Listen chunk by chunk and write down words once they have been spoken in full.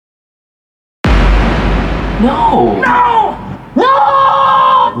No. No!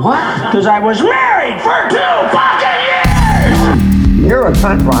 No! What? Because I was married for 2 fucking years! You're a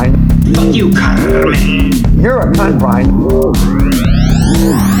cunt, Brian. Fuck you, Carmen. You're a cunt, Brian.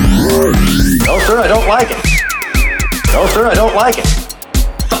 No, sir, I don't like it. No, sir, I don't like it.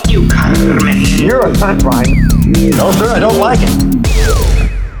 Fuck you, Carmen. You're a cunt, Brian. No, sir, I don't like it.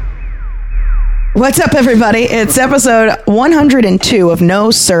 What's up, everybody? It's episode 102 of No,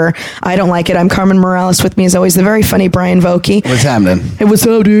 Sir, I Don't Like It. I'm Carmen Morales. With me, as always, the very funny Brian Vokey. What's happening? Hey, what's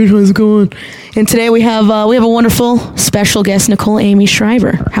up, dude? How's it going? And today we have a wonderful special guest, Nicole Amy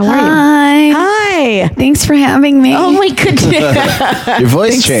Shriver. How are you? Hi. Thanks for having me. Oh my goodness. Your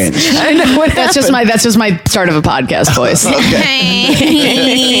voice changed. I know what That's just my start of a podcast voice.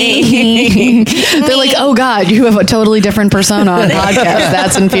 They're like, oh God, you have a totally different persona on a podcast.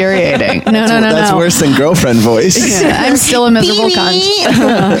 That's infuriating. No. That's worse than girlfriend voice. Yeah, I'm still a miserable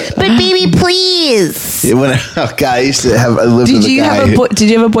cunt. But baby, please. When I used to have, I lived with a guy. Did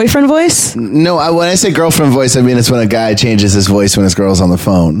you have a boyfriend voice? No, when I say girlfriend voice, I mean it's when a guy changes his voice when his girl's on the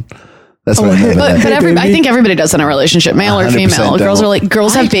phone. That's what I meant. But I think everybody does in a relationship, male or female.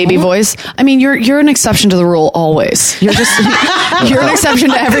 Girls have baby voice. I mean, you're an exception to the rule always. You're an exception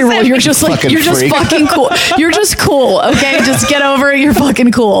to every rule. You're just like Fucking you're just freak. fucking cool. You're just cool, okay? Just get over it. You're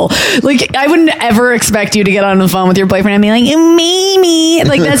fucking cool. Like I wouldn't ever expect you to get on the phone with your boyfriend and be like, Mimi.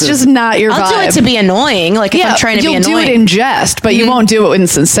 Like that's just not your vibe. I'll do it to be annoying. Like if I'm trying to be annoying. You'll do it in jest, but you won't do it in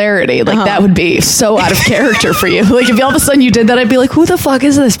sincerity. Like that would be so out of character for you. Like if all of a sudden you did that, I'd be like, who the fuck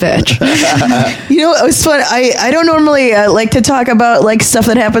is this bitch? You know, it was fun. I don't normally like to talk about like stuff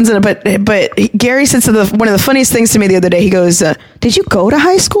that happens in it, but Gary said one of the funniest things to me the other day. He goes, "Did you go to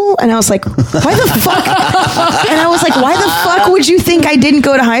high school?" And I was like, "Why the fuck?" And I was like, "Why the fuck would you think I didn't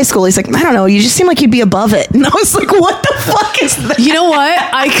go to high school?" He's like, "I don't know. You just seem like you'd be above it." And I was like, "What the fuck is that?" You know what?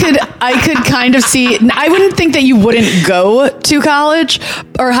 I could kind of see. I wouldn't think that you wouldn't go to college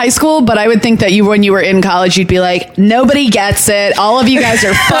or high school, but I would think that when you were in college, you'd be like, nobody gets it. All of you guys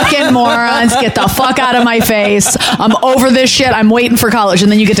are fucking morons. Get the fuck out of my face. I'm over this shit. I'm waiting for college.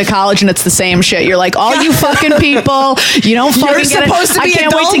 And then you get to college and it's the same shit. You're like, all you fucking people, you don't fucking get it. supposed to be I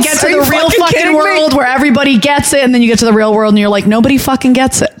can't wait to get adults. to Are you the real fucking fucking kidding me? world where everybody gets it. And then you get to the real world and you're like, nobody fucking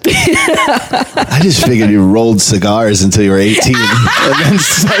gets it. I just figured you rolled cigars until you were 18 and then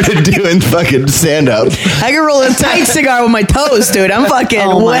started doing fucking stand-up. I can roll a tight cigar with my toes, dude. I'm fucking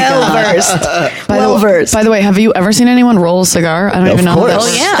Oh my well-versed. Well-versed. By the way, have you ever seen anyone roll a cigar? I don't even know. course. How Oh,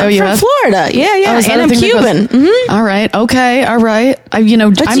 that yeah. works. I'm you from have? Florida. Yeah. Oh, is that And a I'm thing that Cuban. goes- All right. Okay. All right. I'm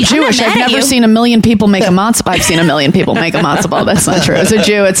Jewish. mad I've at never you. seen a million people make a matzo. I've seen a million people make a matzo ball. That's not true. As a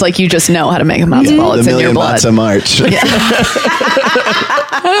Jew, it's like you just know how to make a matzo ball. It's The in your Million blood. Matzah March.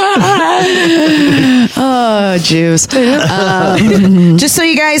 Oh, Jews. Just so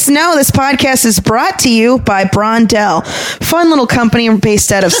you guys know, this podcast is brought to you by Brondell, fun little company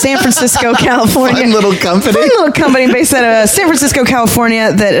based out of San Francisco, California. Fun little company. Fun little company based out of San Francisco,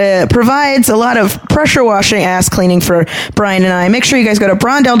 California that provides a lot of pressure washing, ass cleaning for Brian and I. Make sure you guys go to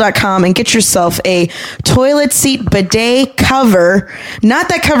Brondell.com and get yourself a toilet seat bidet cover. Not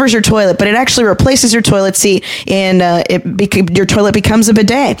that covers your toilet, but it actually replaces your toilet seat and your toilet becomes a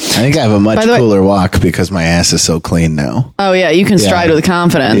bidet. I think I have a much By the way- cooler walk because my ass is so clean now. Oh yeah, you can stride with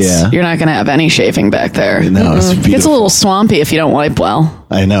confidence. Yeah. You're not going to have any shaving back there. No, it's It gets a beautiful. little swampy if you don't wipe well.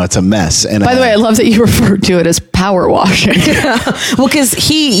 I know, it's a mess. And By the way, I love that you refer to it as power washing. Well, because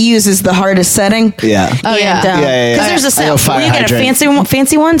he uses the hardest setting. yeah. Oh, yeah. Yeah. Because there's a I go fire we got a hydrant.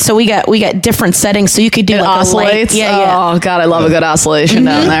 fancy one, so we got different settings, so you could do It like oscillates. a light. Oh God, I love a good oscillation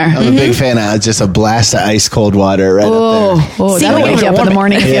down there. I'm a big fan of just a blast of ice cold water right up there. Oh, See, that'll like, wake you up in the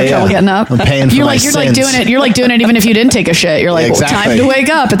morning if you have Yeah, trouble yeah. getting up. I'm paying for you're my like you're like sins. doing it. You're like doing it even if you didn't take a shit. You're like, well, Exactly. time to wake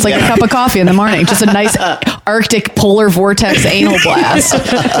up. It's like a cup of coffee in the morning. Just a nice Arctic polar vortex anal blast.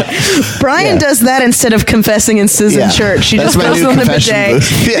 Brian does that instead of confessing in Susan church. She That's just my goes new on the confession bidet.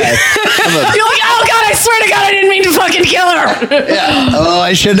 booth. Yeah. You're like, oh God, I swear to God, I didn't mean to fucking kill her. Oh,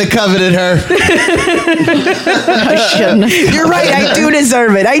 I shouldn't have coveted her. I shouldn't. You're right. I do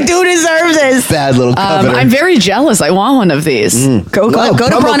deserve it. I do deserve this. Bad little coveter. I'm very jealous. I want one of these. Go to promo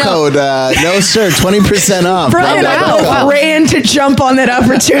Brondell. code, no sir, 20% off. Brian Brondell.com. ran to jump on that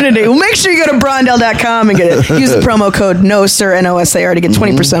opportunity. Well, make sure you go to Brondell.com and get it. Use the promo code NOSIR, NOSAR, to get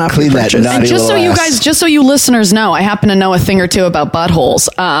 20% off Clean your that purchase. naughty And just so little you ass. guys, just so you listeners know, I happen to know a thing or two about buttholes.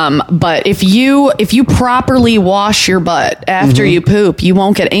 But if you properly wash your butt after you poop, you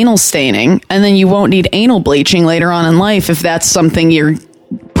won't get anal staining, and then you won't need anal bleaching later on in life if that's something you're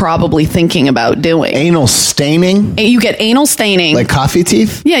probably thinking about doing. Anal staining? You get anal staining. Like coffee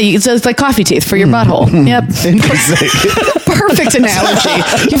teeth? Yeah, it's like coffee teeth for your butthole. Yep. Interesting. Perfect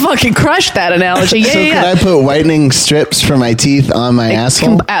analogy. You fucking crushed that analogy. Yeah, So yeah. could I put whitening strips for my teeth on my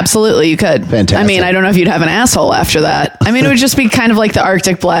asshole? Absolutely, you could. Fantastic. I mean, I don't know if you'd have an asshole after that. I mean, it would just be kind of like the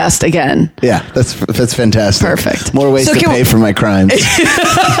Arctic blast again. Yeah, that's fantastic. Perfect. More ways So to can pay for my crimes.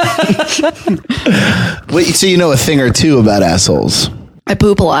 Wait, so you know a thing or two about assholes? I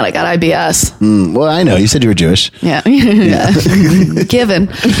poop a lot. I got IBS. Well, I know. You said you were Jewish. Yeah. Given.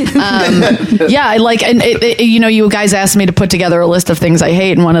 Yeah, I like, and you guys asked me to put together a list of things I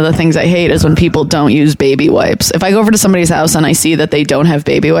hate, and one of the things I hate is when people don't use baby wipes. If I go over to somebody's house and I see that they don't have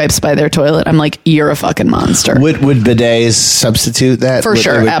baby wipes by their toilet, I'm like, you're a fucking monster. Would bidets substitute that? For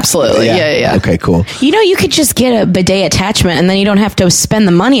sure, absolutely. Yeah. Okay, cool. You know, you could just get a bidet attachment and then you don't have to spend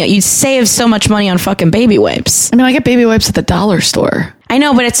the money. You'd save so much money on fucking baby wipes. I mean, I get baby wipes at the dollar store. I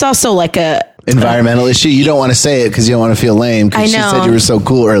know, but it's also like a... Environmental issue. You don't want to say it because you don't want to feel lame. I Because she know. said you were so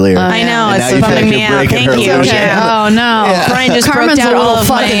cool earlier. I know, And it's now you feel bumming like me you're out. breaking Thank her you. illusion. Yeah. Oh no. Brian just Carmen's broke down a little all of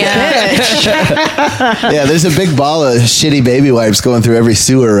my... fucking bitch. Yeah, there's a big ball of shitty baby wipes going through every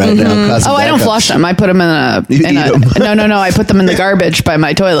sewer right now. causing Oh, I don't backups. flush them. I put them You eat 'em. No. I put them in the garbage by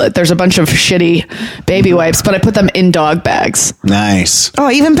my toilet. There's a bunch of shitty baby wipes, but I put them in dog bags. Nice. Oh,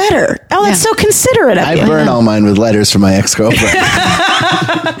 even better. Oh, that's so considerate of I you. burn all mine with letters from my ex-girlfriend.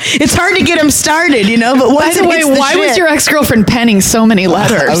 It's hard to get them started, but By once the it way, hits the why was shit- your ex-girlfriend penning so many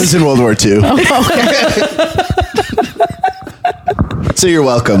letters? I was in World War II. So you're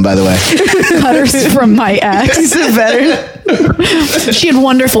welcome, by the way. letters from my ex. Is it better? She had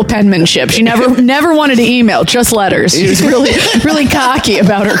wonderful penmanship. She never wanted to email, just letters. She was really cocky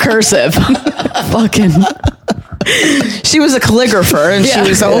about her cursive. Fucking. She was a calligrapher, and Yeah. she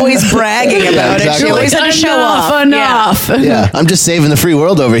was always bragging about it. exactly. She always had to show off. Enough. Yeah, I'm just saving the free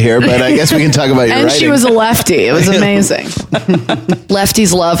world over here, but I guess we can talk about your And writing. she was a lefty. It was amazing.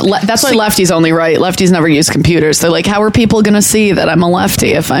 Lefties love. That's why lefties only write. Lefties never use computers. They're like, how are people going to see that I'm a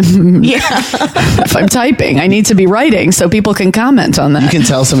lefty if I'm if I'm typing? I need to be writing so people can comment on that. You can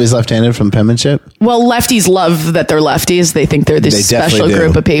tell somebody's left-handed from penmanship. Well, lefties love that they're lefties. They think they're this They special definitely do.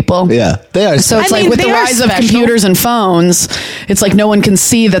 group of people. Yeah, they are. So it's I like mean, with the they are rise of special. computers and phones, it's like no one can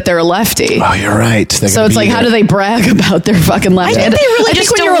see that they're a lefty. Oh, you're right. They're So gonna it's be like, how there. do they brag about their fucking left hand? they really I just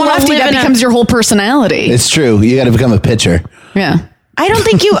think when don't you're a wanna lefty, live that in a- becomes your whole personality. It's true. You got to become a pitcher. Yeah. I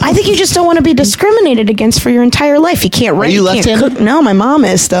think you just don't want to be discriminated against for your entire life. You can't write. you you can't left-handed? cook. No, my mom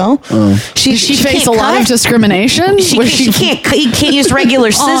is though. She faced can't a lot cut. of discrimination. She can't. You can't use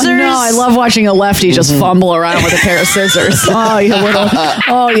regular scissors. Oh no! I love watching a lefty just fumble around with a pair of scissors. Oh,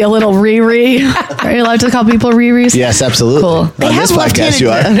 you little Riri. Are you allowed to call people Riris? Yes, absolutely. Cool. On this podcast, you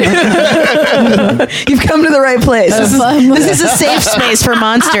are. You've come to the right place. This is a safe space for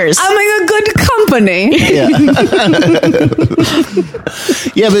monsters. I'm in a good company.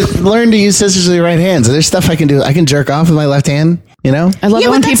 Yeah, but learn to use scissors with your right hands. There's stuff I can do. I can jerk off with my left hand. You know? I love Yeah,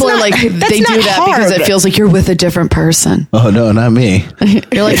 it when but that's people are not- like, that's they do not that because hard. it feels like you're with a different person. Oh no, not me.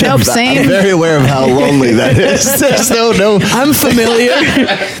 You're like, nope, I'm same. very aware of how lonely that is. There's no. I'm familiar.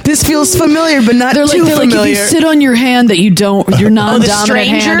 This feels familiar, but not They're too like, if familiar. you sit on your hand that you're non-dominant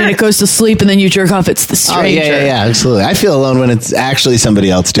stranger? hand and it goes to sleep and then you jerk off, it's the Oh, stranger. yeah, absolutely. I feel alone when it's actually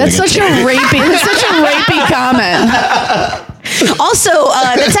somebody else doing That's it. such a rapey comment. Also,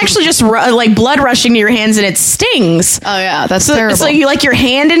 that's actually just like blood rushing to your hands and it stings. Oh yeah, that's So terrible. it's like you like your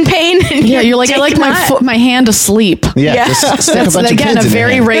hand in pain. And yeah, you're like, I dick like not. my hand asleep. Yeah, just stick That's a bunch again of a kids in your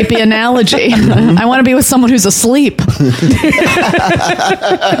very hand. rapey analogy. I want to be with someone who's asleep.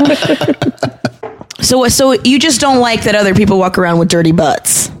 So you just don't like that other people walk around with dirty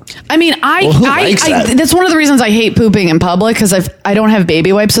butts. I mean, who likes that? that's one of the reasons I hate pooping in public because I don't have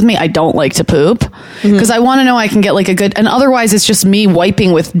baby wipes with me. I don't like to poop because I want to know I can get like a good, and otherwise it's just me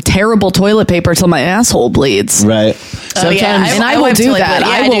wiping with terrible toilet paper till my asshole bleeds. Right. yeah, Sometimes And I will wipe do till I that. bleed.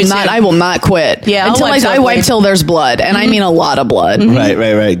 Yeah, I I will do not. too. I will not quit. Yeah, I'll until wipe till I I wipe bleed. till there's blood, and I mean a lot of blood.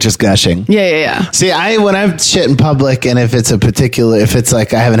 Right. Just gushing. Yeah. See, when I shit in public, and if it's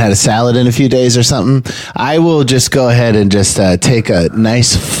like I haven't had a salad in a few days or something, I will just go ahead and just take a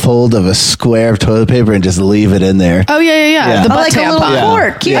nice fold of a square of toilet paper and just leave it in there. Oh yeah. The butt like a tampon. little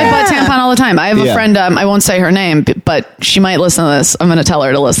fork. I Yeah. butt tampon all the time. I have a Yeah. friend. I won't say her name, but she might listen to this. I'm going to tell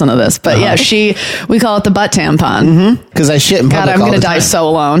her to listen to this. But yeah, we call it the butt tampon. Because I shit in public. God, I'm all going to the die time. so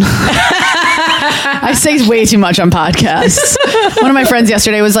alone. I say way too much on podcasts. One of my friends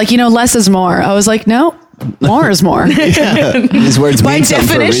yesterday was like, less is more. I was like, no. More is more. These words By mean something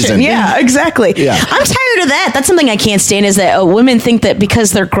for a definition, reason. yeah, exactly. Yeah. I'm tired of that. That's something I can't stand is that women think that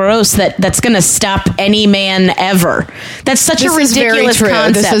because they're gross that's going to stop any man ever. That's such This a is very ridiculous true.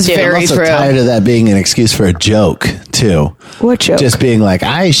 concept. This is dude. very I'm also true. tired of that being an excuse for a joke too. What joke? Just being like,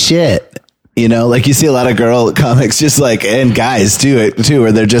 I shit. You know, like you see a lot of girl comics just like, and guys do it too,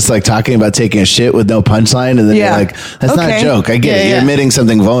 where they're just like talking about taking a shit with no punchline. And then Yeah. you're like, that's not a Okay. joke. I get Yeah, it. You're yeah. admitting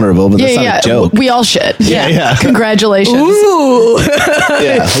something vulnerable, but that's not a joke. We all shit. yeah. Congratulations. Ooh,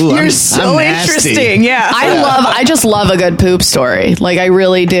 Yeah. Ooh, you're I'm so nasty. interesting. Yeah. I just love a good poop story. Like I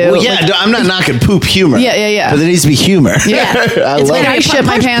really do. Well, yeah, I'm not knocking poop humor. Yeah. But there needs to be humor. Yeah. I It's love like I it. shit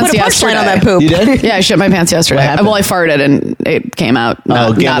my pants Put a punchline yesterday. on that poop. You did? Yeah, I shit my pants yesterday. happened? Well, I farted and it came out.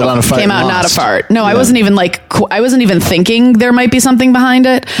 gambled on a fart Came and out not a lost. fart. No, I Yeah. wasn't even I wasn't even thinking there might be something behind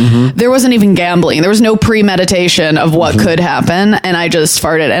it. Mm-hmm. There wasn't even gambling. There was no premeditation of what could happen, and I just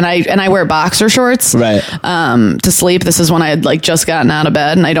farted. And I wear boxer shorts, Right. to sleep. This is when I had like just gotten out of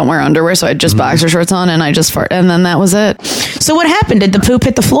bed, and I don't wear underwear, so I had just Mm-hmm. boxer shorts on, and I just fart, and then that was it. So what happened? Did the poop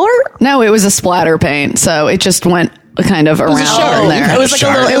hit the floor? No, it was a splatter paint, so it just went kind of around shard. there. It was like a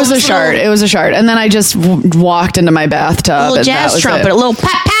little- It was a shard. It was a shard, and then I just walked into my bathtub. A little and that jazz was trumpet, it. a little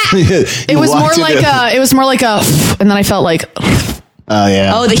pop pop. It was more like a, and then I felt like, Oh,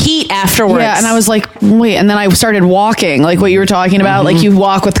 yeah. Oh, the heat afterwards. yeah, and I was like, wait, and then I started walking, like what you were talking about, like you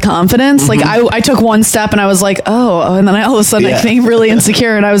walk with confidence. Like I took one step and I was like, oh, and then all of a sudden I Yeah. became really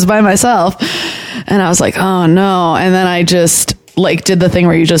insecure and I was by myself, and I was like, oh no, and then I just like did the thing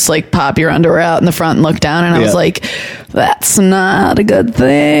where you just like pop your underwear out in the front and look down, and I was Yeah. like, that's not a good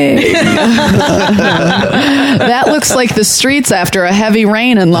thing. That looks like the streets after a heavy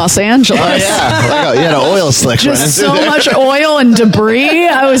rain in Los Angeles. Oh, yeah. Like, you had an oil slick Just running so through there. much oil and debris.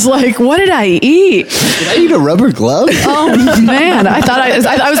 I was like, what did I eat? Did I eat a rubber glove? Oh man, I thought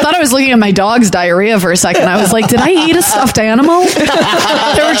I was looking at my dog's diarrhea for a second. I was like, did I eat a stuffed animal?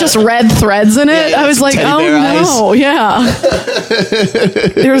 There were just red threads in it. Yeah, I was like, teddy oh bear no, yeah.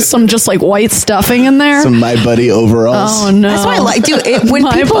 There was some just like white stuffing in there. Some My Buddy overalls. Oh no, That's why I like, dude. When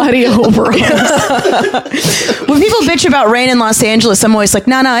my people body overalls. when people bitch about rain in Los Angeles, I'm always like,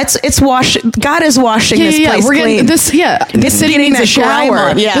 no, it's wash. God is washing this place We're clean. getting this. Yeah, the city getting needs a that grime shower.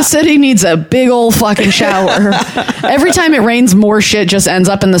 on, yeah. The city needs a big old fucking shower. Every time it rains, more shit just ends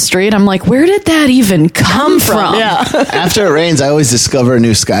up in the street. I'm like, where did that even come from? Yeah. After it rains, I always discover a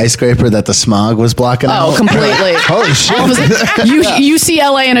new skyscraper that the smog was blocking out. Oh, completely. Holy shit. All of a sudden, you see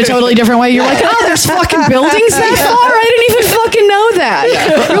LA in a totally different way. You're like, oh, there's fucking buildings that far? I didn't even fucking know that.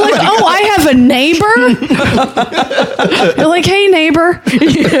 You're like, oh, I have a neighbor? You're like, hey, neighbor.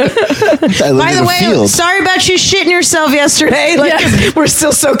 I live By in the a way, field. sorry about you shitting yourself yesterday. Like, Yeah. we're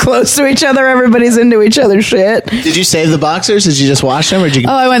still so close to each other. Everybody's into each other's shit. Did you save the boxers? Did you just wash them? Or did you?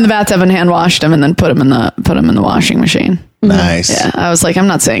 Oh, I went in the bathtub and hand washed them and then put them in the washing machine. Nice. Yeah, I was like, I'm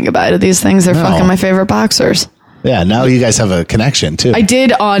not saying goodbye to these things. They're No. fucking my favorite boxers. Yeah, now you guys have a connection too. I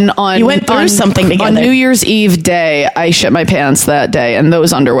did on You went through on- something together. on New Year's Eve day. I shit my pants that day, and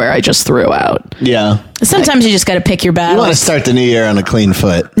those underwear I just threw out. Yeah. Sometimes you just got to pick your You want to battles. start the new year on a clean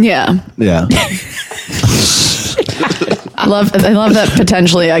foot. Yeah, Yeah. I love that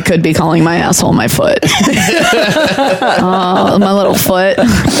potentially I could be calling my asshole my foot. Oh, my little foot.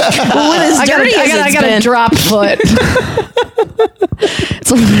 I got dirty as I it's got a been. drop foot.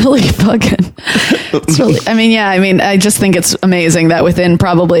 It's really fucking. It's really. I mean, I just think it's amazing that within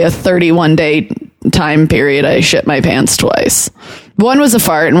probably a 31 day time period, I shit my pants twice. One was a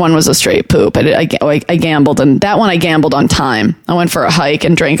fart and one was a straight poop. I gambled, and that one I gambled on time. I went for a hike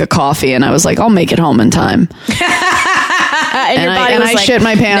and drank a coffee, and I was like, I'll make it home in time. and your body was I like, shit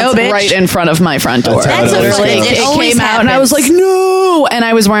my pants no, bitch. right in front of my front door. That's how it Literally, always goes. it always came out, and I was like, happens. no. And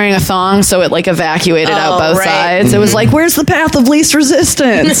I was wearing a thong, so it like evacuated out both right. sides. It was like, where's the path of least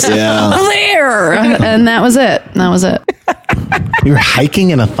resistance? Yeah. There. And that was it. That was it. You were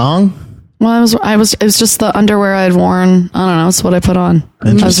hiking in a thong? Well, it was just the underwear I had worn. I don't know. It's what I put on.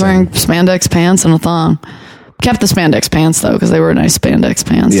 I was wearing spandex pants and a thong. Kept the spandex pants though, because they were nice spandex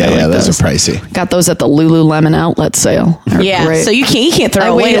pants. Yeah, I yeah, like those those. are pricey. Got those at the Lululemon outlet sale. They're Yeah, great. so you can't throw I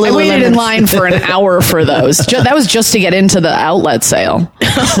away waited, I waited in Lululemon. line for an hour for those. That was just to get into the outlet sale.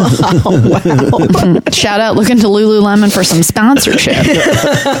 Shout out, look into Lululemon for some sponsorship.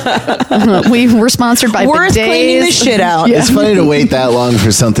 We were sponsored by Worth bidets. cleaning the shit out. It's funny to wait that long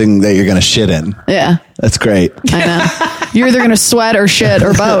for something that you're going to shit in. Yeah, That's great. I know. You're either going to sweat or shit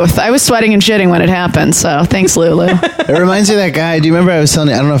or both. I was sweating and shitting when it happened. So thanks, Lulu. It reminds me of that guy. Do you remember I was telling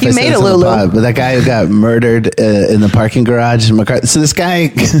you? I don't know if I said made this it, on the Lulu. pod, but that guy who got murdered in the parking garage. So this guy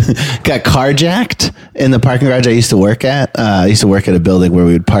got carjacked in the parking garage I used to work at. I used to work at a building where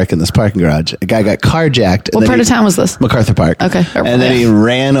we would park in this parking garage. A guy got carjacked. What part of town was this? MacArthur Park. Okay. And then he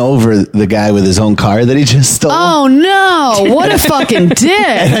ran over the guy with his own car that he just stole. Oh no! What a fucking dick!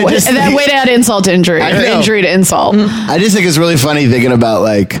 That way to add insult to injury, I or know. injury to insult. I just think it's really funny thinking about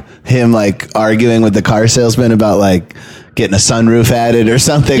like him like arguing with the car salesman about like getting a sunroof added or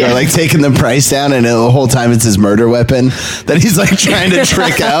something, or like taking the price down, and the whole time it's his murder weapon that he's like trying to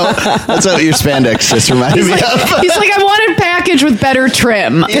trick out. That's what your spandex just reminded me of. He's like, I want a package with better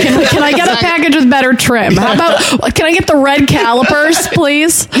trim. Can I get a package with better trim? How about, can I get the red calipers,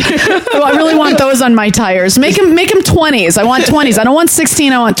 please? Oh, I really want those on my tires. Make them 20s. I want 20s. I don't want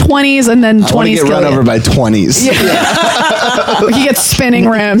 16. I want 20s, and then 20s. I want to get run over by 20s. He gets spinning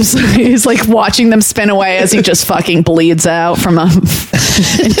rims. He's like watching them spin away as he just fucking bleeds out from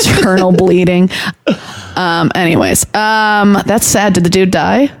internal bleeding. Anyways, that's sad. Did the dude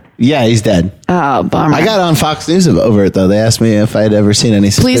die? Yeah, he's dead. Oh, bummer. I got on Fox News over it though. They asked me if I'd ever seen any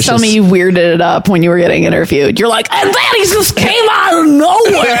suspicious. Please tell me you weirded it up when you were getting interviewed. You're like, and then he just came out of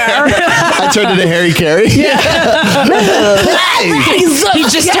nowhere. I turned into Harry Carey. He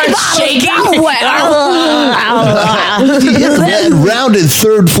just starts shaking. That rounded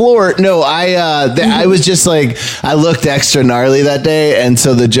third floor. No, I was just like, I looked extra gnarly that day, and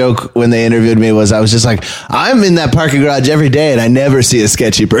so the joke when they interviewed me was I was just like, I'm in that parking garage every day, and I never see a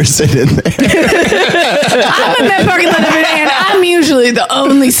sketchy person in there. I'm in that parking lot every day, and I'm usually the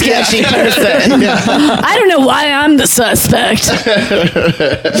only sketchy person. I don't know why I'm the suspect.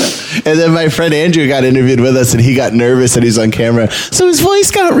 And then my friend Andrew got interviewed with us, and he got nervous, and he's on camera, so his voice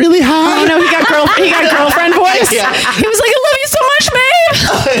got really high. Oh no, he got girlfriend voice. Yeah. He was like, I love you so much,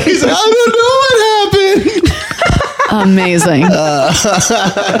 babe. He's like, I don't know what happened. Amazing.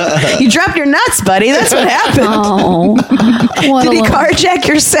 You dropped your nuts, buddy. That's what happened. Oh, what Did a he little- carjack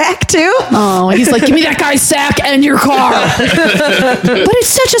your sack too? Oh, he's like, give me that guy's sack and your car. But it's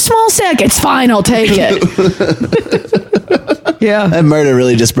such a small sack. It's fine. I'll take it. Yeah. That murder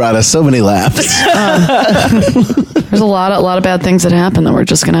really just brought us so many laughs. There's a lot of bad things that happen that we're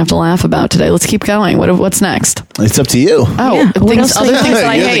just gonna have to laugh about today. Let's keep going. What's next? It's up to you. Oh, Yeah, what else other do you things that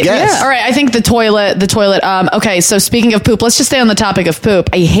I You're the hate. guest. All right, I think the toilet. Okay, so speaking of poop, let's just stay on the topic of poop.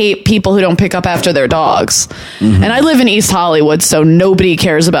 I hate people who don't pick up after their dogs. And I live in East Hollywood, so nobody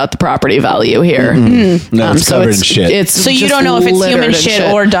cares about the property value here. No, it's So covered in shit. So you don't know if it's human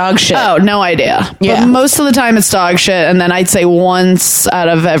shit or dog shit. Oh, no idea. Yeah. But most of the time it's dog shit, and then I'd say once out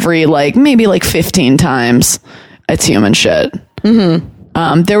of every maybe 15 times it's human shit.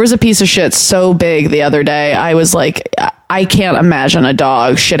 There was a piece of shit so big the other day. I was like, I can't imagine a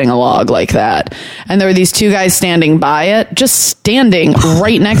dog shitting a log like that. And there were these two guys standing by it, just standing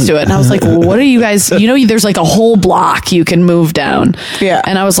right next to it. And I was like, what are you guys, there's like a whole block you can move down. Yeah.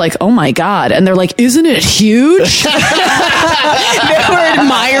 And I was like, oh my God. And they're like, isn't it huge? They were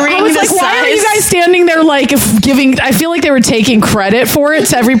admiring I was the like, why are you size. guys standing there I feel like they were taking credit for it.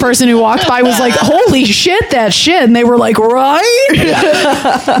 So every person who walked by was like, holy shit, that shit. And they were like, right?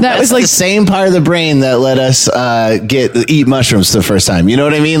 That was like the same part of the brain that let us eat mushrooms the first time. You know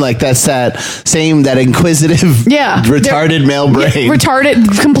what I mean? Like that's that inquisitive, retarded male brain.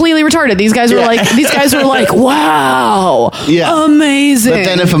 Completely retarded. These guys were like, wow, amazing. But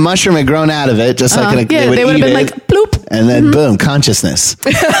then if a mushroom had grown out of it, just like they would have been like, bloop. And then boom, consciousness.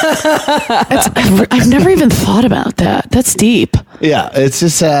 I've never even thought about that. That's deep. Yeah, it's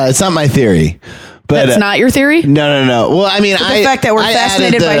just it's not my theory. But That's not your theory? No. Well, I mean, The fact that we're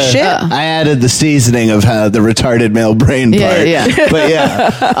fascinated by shit. I added the seasoning of the retarded male brain part. Yeah. But yeah,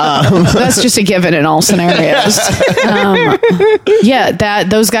 That's just a given in all scenarios.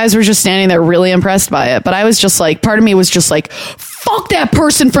 Those guys were just standing there really impressed by it. But I was just like, part of me was just like, fuck that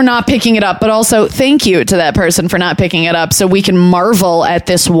person for not picking it up. But also, thank you to that person for not picking it up so we can marvel at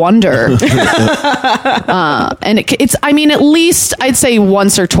this wonder. And it's, I mean, at least I'd say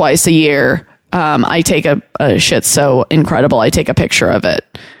once or twice a year, I take a shit so incredible. I take a picture of it.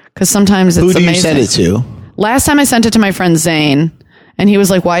 Because sometimes it's who do amazing. you send it to? Last time I sent it to my friend Zane, and he was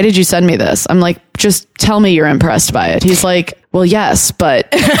like, why did you send me this? I'm like, just tell me you're impressed by it. He's like, well, yes, but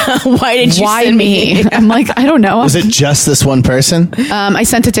Why did you why send me? I'm like, I don't know. Was it just this one person? I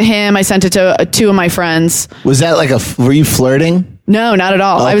sent it to him. I sent it to two of my friends. Was that like were you flirting? No, not at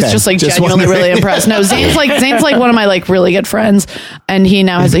all. I was Okay. just like Just genuinely wondering. really impressed. No, Zane's like one of my like really good friends, and he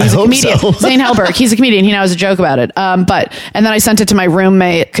now has he's a hope comedian. so. Zane Helberg, he's a comedian. He now has a joke about it. And then I sent it to my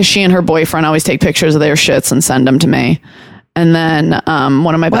roommate because she and her boyfriend always take pictures of their shits and send them to me. And then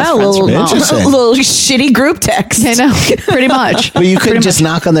one of my best Wow, friends little, from home. Interesting. little shitty group text. I know, pretty much. But you couldn't just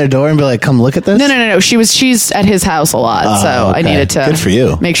knock on their door and be like, "Come look at this." No. She's at his house a lot, so okay. I needed to Good for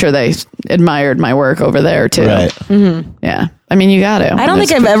you. make sure they admired my work over there too. Right. Yeah, I mean, you got to. I don't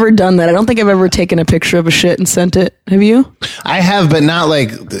think I've ever done that. I don't think I've ever taken a picture of a shit and sent it. Have you? I have, but not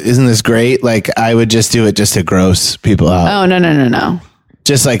like. Isn't this great? Like I would just do it just to gross people out. Oh no.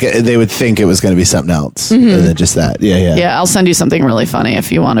 Just like they would think it was going to be something else, and then just that. Yeah. Yeah, I'll send you something really funny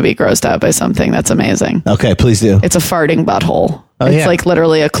if you want to be grossed out by something. That's amazing. Okay, please do. It's a farting butthole. Oh, It's yeah. like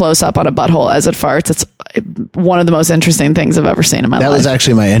literally a close up on a butthole as it farts. It's one of the most interesting things I've ever seen in my That life. was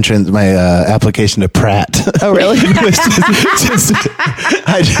actually my application to Pratt. Oh, really?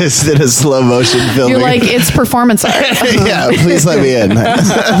 I just did a slow motion film. You're like, it's performance art. yeah, please let me in.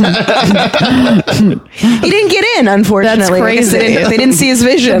 He didn't get in, unfortunately. That's because crazy. They didn't see his The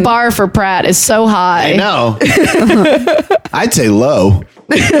vision. bar for Pratt is so high. I know. I'd say low.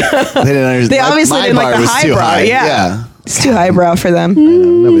 They didn't understand. They obviously my didn't like bar the was too highbrow, high. yeah. It's too highbrow for them.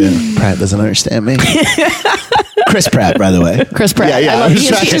 Nobody, Pratt doesn't understand me. Chris Pratt, by the way. Chris Pratt. Yeah. I love I was he,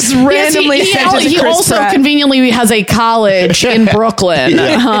 trying to- just randomly he, sent it to he Chris also Pratt. conveniently has a college in Brooklyn,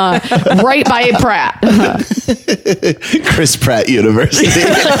 right by Pratt. Chris Pratt University.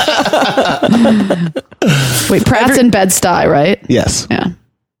 Wait, Pratt's in Bed-Stuy, right? Yes. Yeah.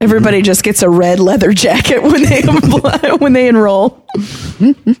 Everybody just gets a red leather jacket when they when they enroll.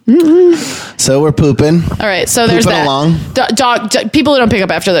 So we're pooping. All right, so there's Pooping that. along. Dog, people who don't pick up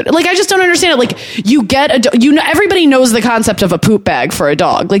after that. Like, I just don't understand it. Like, you get a everybody knows the concept of a poop bag for a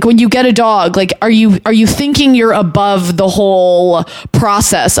dog. Like, when you get a dog, like, are you thinking you're above the whole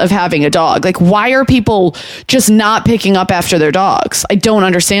process of having a dog? Like, why are people just not picking up after their dogs? I don't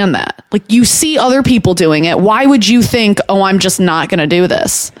understand that. Like, you see other people doing it. Why would you think, oh, I'm just not going to do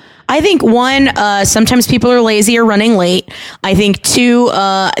this? I think one, sometimes people are lazy or running late. I think two,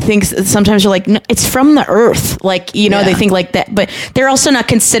 I think sometimes you're like, no, it's from the earth. Like, you know, Yeah. they think like that, but they're also not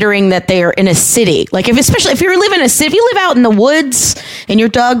considering that they are in a city. Like especially if you're living in a city, if you live out in the woods and your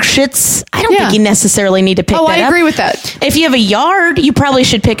dog shits, I don't Yeah. think you necessarily need to pick Oh, that I up. agree with that. If you have a yard, you probably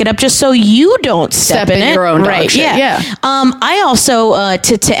should pick it up just so you don't step in it. your own dog right? shit. Yeah. I also,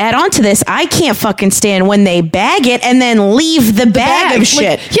 to add on to this, I can't fucking stand when they bag it and then leave the bag of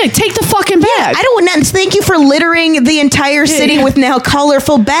Like, shit. yeah, take the fucking bag. I don't know. Thank you for littering the entire city yeah. with now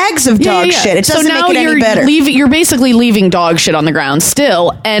colorful bags of dog shit. It doesn't make it any better. You're basically leaving dog shit on the ground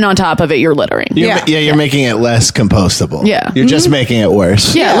still, and on top of it, you're littering. You're making it less compostable. Yeah. You're just making it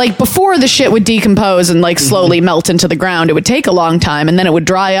worse. Yeah, like before the shit would decompose and like slowly melt into the ground, it would take a long time and then it would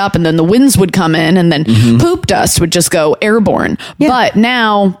dry up and then the winds would come in and then poop dust would just go airborne. But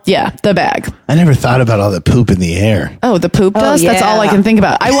now, the bag. I never thought about all the poop in the air. Oh, the poop dust? That's all I yeah. can think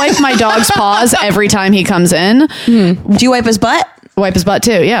about. I wipe my dog's paws every time he comes in. Do you wipe his butt? Wipe his butt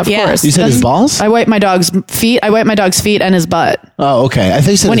too. Yeah, of Yeah. course. You said his balls? I wipe my dog's feet. I wipe my dog's feet and his butt. Oh, okay. I think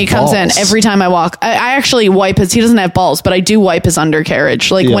you said When his he comes in, balls. every time I walk, I actually wipe his, he doesn't have balls, but I do wipe his undercarriage.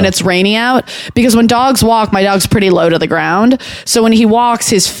 Like when Yeah. it's rainy out, because when dogs walk, my dog's pretty low to the ground. So when he walks,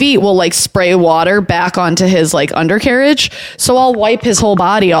 his feet will like spray water back onto his like undercarriage. So I'll wipe his whole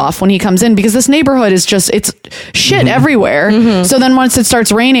body off when he comes in because this neighborhood is just, it's shit everywhere. So then once it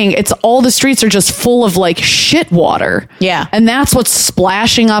starts raining, it's all the streets are just full of like shit water. Yeah. And that's what's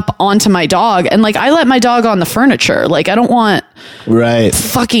splashing up onto my dog. And like, I let my dog on the furniture. Like, I don't want Right.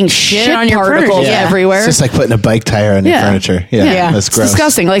 fucking shit on your particles furniture. Yeah. everywhere. It's just like putting a bike tire on your furniture. Yeah. That's It's gross.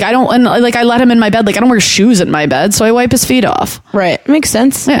 disgusting. Like, I don't, and like, I let him in my bed. Like, I don't wear shoes in my bed, so I wipe his feet off. Right. Makes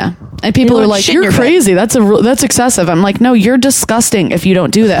sense. Yeah. And people You are don't like, shit in you're your bed. crazy. That's excessive. I'm like, no, you're disgusting if you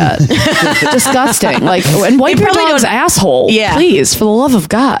don't do that. Disgusting. Like, and wipe your probably dog's don't- asshole. Yeah. Please, for the love of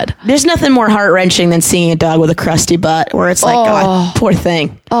God. There's nothing more heart wrenching than seeing a dog with a crusty butt where it's like, oh, poor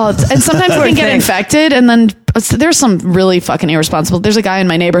thing. Oh, and sometimes it can get thing. infected, and then there's some really fucking irresponsible. There's a guy in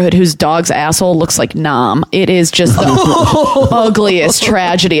my neighborhood whose dog's asshole looks like Nom. It is just the ugliest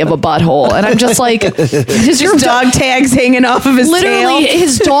tragedy of a butthole, and I'm just like, does your Dog tags hanging off of his Literally, tail.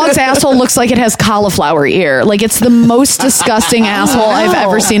 his dog's asshole looks like it has cauliflower ear. Like, it's the most disgusting asshole I've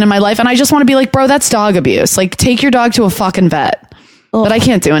ever seen in my life. And I just want to be like, bro, that's dog abuse. Like, take your dog to a fucking vet. But I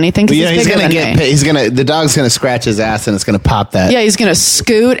can't do anything because Yeah, he's he's bigger gonna than get. me. He's gonna. The dog's gonna scratch his ass, and it's gonna pop that. Yeah, he's gonna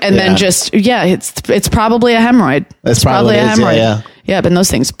scoot and then Yeah. just it's probably a hemorrhoid. That's probably a what it is, hemorrhoid. yeah. Yeah, but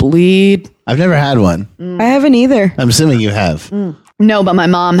those things bleed. I've never had one. I haven't either. I'm assuming you have. No, but my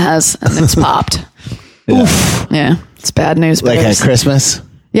mom has, and it's popped. Yeah. Yeah. It's bad news. Like bears. at Christmas?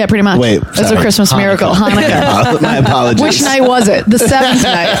 Yeah, pretty much. Wait, That's a sorry. Christmas miracle. Hanukkah. My apologies. Which night was it? The 7th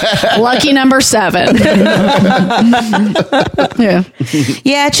night. Lucky number 7. Yeah.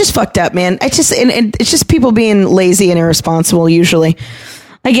 Yeah, it's just fucked up, man. It's just and it's just people being lazy and irresponsible. Usually,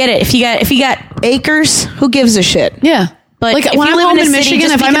 I get it. If you got acres, who gives a shit? Yeah. But like if when you I'm live home in a in city, Michigan,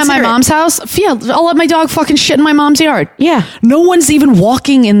 just if be I'm at my considerate. mom's house, yeah, I'll let my dog fucking shit in my mom's yard. Yeah. No one's even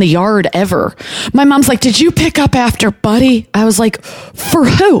walking in the yard ever. My mom's like, "Did you pick up after Buddy?" I was like, "For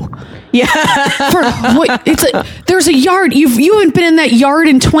who?" Yeah. For what? There's a yard. You haven't been in that yard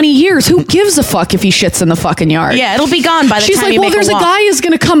in 20 years. Who gives a fuck if he shits in the fucking yard? Yeah, it'll be gone by the She's time like, you well, make there's a walk. guy who's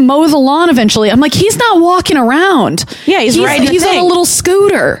going to come mow the lawn eventually. I'm like, he's not walking around. Yeah, he's riding the He's on thing. a little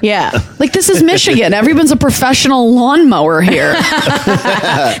scooter. Yeah. Like, this is Michigan. Everyone's a professional lawnmower here.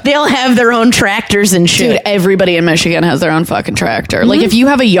 They'll have their own tractors and shit. Dude, everybody in Michigan has their own fucking tractor. Like, if you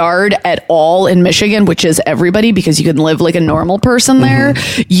have a yard at all in Michigan, which is everybody because you can live like a normal person there,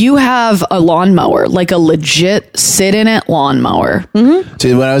 you have a lawnmower, like a legit sit in it lawnmower.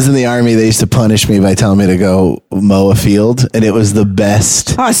 Dude, when I was in the Army, they used to punish me by telling me to go mow a field, and it was the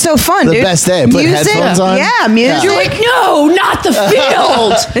best. Oh, it's so fun, The dude. best day. Put headphones on. Yeah, music. You're like, no, not the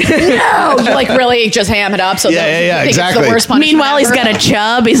field. No, you like really just ham it up. So Yeah, that- yeah, you think exactly. It's the worst punishment Meanwhile, he's ever. got a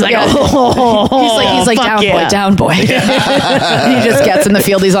chub. He's like, Yeah. oh, He's like fuck down boy. He just gets in the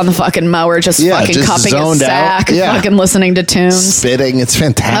field. He's on the fucking mower, just Yeah, fucking just cupping his zoned out. sack, Yeah. fucking listening to tunes. Spitting. It's Oh,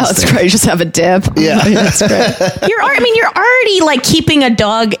 fantastic. it's great. Just have a dip. Yeah. It's great. You're already like keeping a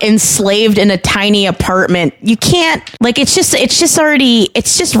dog enslaved in a tiny apartment. You can't like it's just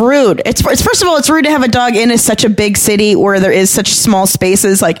rude. It's first of all, it's rude to have a dog in such a big city where there is such small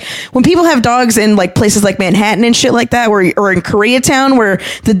spaces. Like when people have dogs in like places like Manhattan and shit like that, or in Koreatown where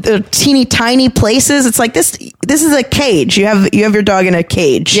the teeny tiny places, it's like this is a cage. You have your dog in a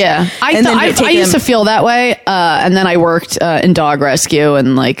cage. Yeah, I used to feel that way, and then I worked in dog rescue,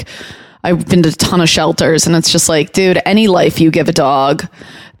 and like I've been to a ton of shelters, and it's just like, dude, any life you give a dog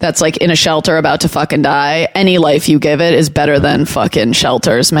that's like in a shelter about to fucking die, any life you give it is better than fucking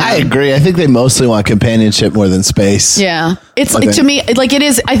shelters, man. I agree. I think they mostly want companionship more than space. Yeah. It's Okay. like, to me, like it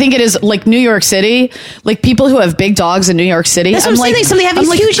is, I think it is like New York City, like people who have big dogs in New York City. That's what I'm saying. like, Somebody have I'm these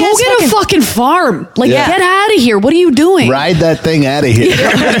like, huge go ass get a fucking farm. Like, Yeah. get out of here. What are you doing? Ride that thing out of here.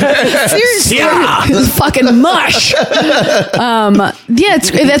 Seriously. It's fucking mush. Yeah,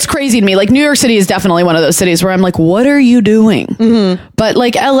 that's crazy to me. Like New York City is definitely one of those cities where I'm like, what are you doing? Mm-hmm. But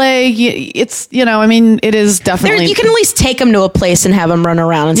like LA, it's, I mean, it is definitely. You can at least take them to a place and have them run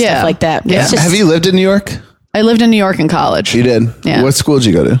around and Yeah. stuff like that. Yeah. It's just- Have you lived in New York? I lived in New York in college. You did? Yeah. What school did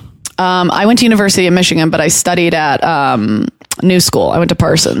you go to? I went to University of Michigan, but I studied at New School. I went to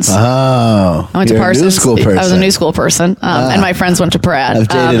Parsons. Oh. I went to you're Parsons. A new school person. I was a new school person, and my friends went to Pratt. I've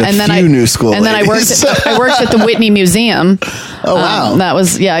dated a and then few new school And then I worked. ladies. I worked at the Whitney Museum. Oh, wow. That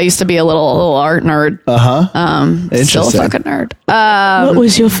was I used to be a little art nerd. Still a Interesting. fucking nerd. what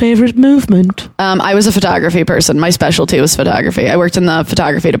was your favorite movement? I was a photography person. My specialty was photography. I worked in the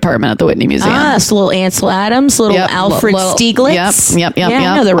photography department at the Whitney Museum. So little Ansel Adams, little Yep, Alfred little- Stieglitz. Yep. Yeah,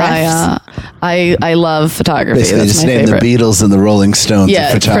 I know the refs. I love photography. Basically, That's just my named favorite. the Beatles and the Rolling Stones Yeah,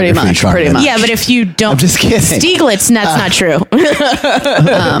 of photography pretty department. much. Yeah, but if you don't, I'm just kidding. Stieglitz, that's not true.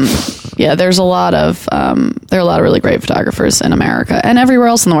 Yeah, there's a lot of there are a lot of really great photographers in America and everywhere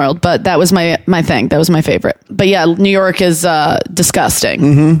else in the world. But that was my thing. That was my favorite. But yeah, New York is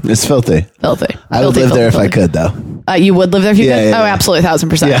disgusting, It's filthy. filthy. I would Filthy, live there if filthy. I could, though. You would live there if you Yeah, could? yeah, Oh, yeah. absolutely,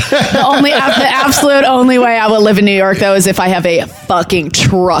 1,000%. The absolute only way I would live in New York, though, is if I have a fucking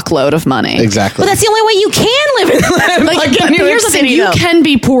truckload of money. Exactly. But that's the only way you can live in Like, fucking but New York here's the thing: City, you though. can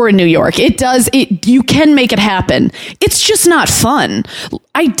be poor in New York. You can make it happen. It's just not fun.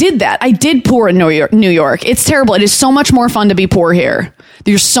 I did that. I did poor in New York. It's terrible. It is so much more fun to be poor here.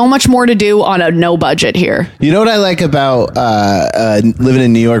 There's so much more to do on a no budget here. You know what I like about living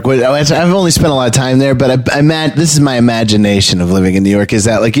in New York? I've only spent a lot of time there, but this is my imagination of living in New York. Is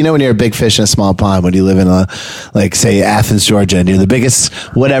that like, when you're a big fish in a small pond, when you live in say Athens, Georgia, and you're the biggest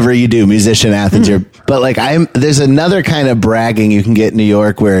whatever you do, musician Athens. But like there's another kind of bragging you can get in New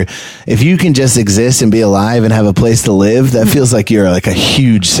York where if you can just exist and be alive and have a place to live, that feels like you're like a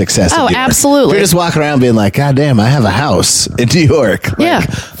huge success. in Oh, New York. absolutely. You're just walking around being like, God damn, I have a house in New York. Yeah, Like,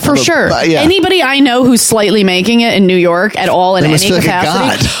 for sure. yeah. Anybody I know who's slightly making it in New York at all in They any must feel like a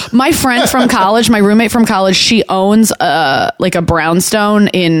capacity. god. My friend from college, my roommate from college, she owns like a brownstone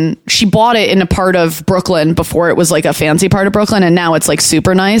she bought it in a part of Brooklyn before it was like a fancy part of Brooklyn, and now it's like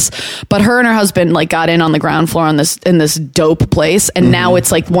super nice. But her and her husband like got got in on the ground floor in this dope place, and now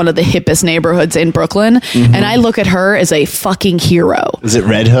it's like one of the hippest neighborhoods in Brooklyn. And I look at her as a fucking hero. Is it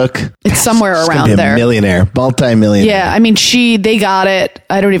Red Hook? It's somewhere She's gonna around be a there. Millionaire, multi-millionaire. Yeah, I mean, they got it.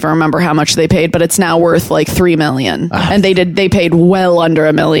 I don't even remember how much they paid, but it's now worth like $3 million, and they paid well under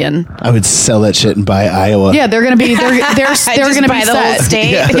 $1 million. I would sell that shit and buy Iowa. Yeah, they're gonna be they're gonna buy be the whole set.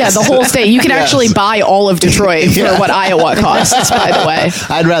 state? Yeah, the whole state. You can actually buy all of Detroit for what Iowa costs. By the way,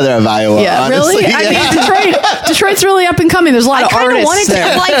 I'd rather have Iowa. yeah, honestly. really. I mean, Detroit's really up and coming. There's a lot of kinda artists wanted to. there.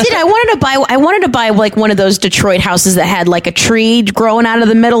 Well, I did. I wanted to buy like one of those Detroit houses that had like a tree growing out of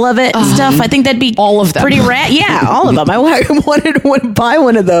the middle of it and stuff. I think that'd be All of them. pretty rad. Yeah, all of them. I wanted to buy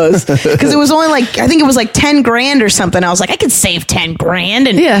one of those because it was only like I think it was like $10,000 or something. I was like, I could save $10,000,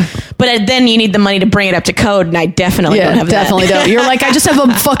 and Yeah. But then you need the money to bring it up to code, and I definitely don't have definitely that. don't. You're like, I just have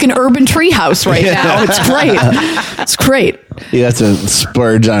a fucking urban tree house right now. It's great. It's great. You have to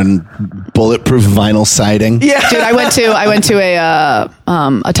splurge on bulletproof vinyl siding. Yeah, dude, I went to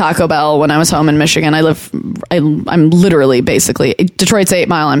a Taco Bell when I was home in Michigan. I'm literally basically Detroit's 8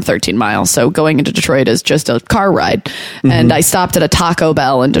 mile. I'm 13 miles. So going into Detroit is just a car ride. And I stopped at a Taco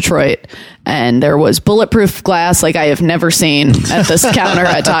Bell in Detroit, and there was bulletproof glass like I have never seen at this counter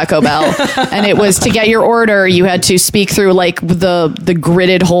at Taco Bell. And it was to get your order, you had to speak through like the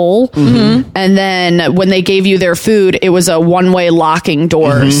gridded hole, and then when they gave you their food, it was a one-way locking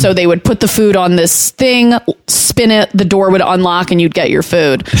door. So they would put the food on this thing, spin it, the door would unlock, and you'd get your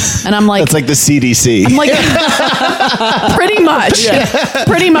food. And I'm like, That's like the CDC. I'm like, pretty much.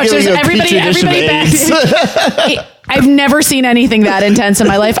 There's Giving a everybody petri dish of back. I've never seen anything that intense in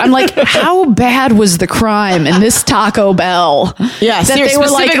my life. I'm like, how bad was the crime in this Taco Bell? Yeah, that they were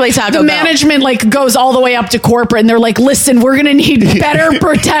like, specifically Taco the Bell. management like goes all the way up to corporate, and they're like, listen, we're gonna need better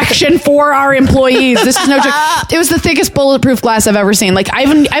protection for our employees. This is no joke. It was the thickest bulletproof glass I've ever seen. Like I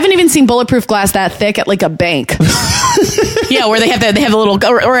haven't even seen bulletproof glass that thick at like a bank. Yeah, where they have a little,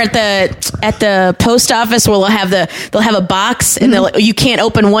 or at the post office where they'll have a box and you can't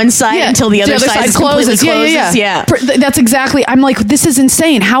open one side until the other side closes. Yeah. That's exactly. I'm like, this is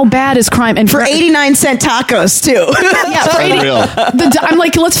insane. How bad is crime? And For 89-cent tacos too. yeah, for 80 Unreal. I'm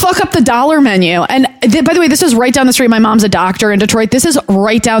like, let's fuck up the dollar menu. And by the way, this is right down the street. My mom's a doctor in Detroit. This is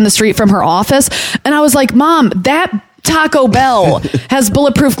right down the street from her office. And I was like, Mom, that Taco Bell has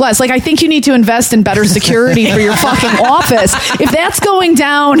bulletproof glass. Like, I think you need to invest in better security for your fucking office. If that's going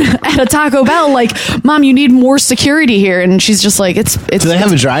down at a Taco Bell, like, Mom, you need more security here. And she's just like, it's. Do they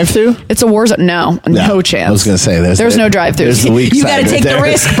have a drive-through? It's a war zone. No chance. I was going to say there's no drive-through. There's the weak You side got to take right the there.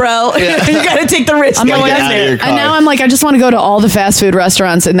 risk, bro. You got to take the risk. I'm Gotta like, get out of your car. and now I'm like, I just want to go to all the fast food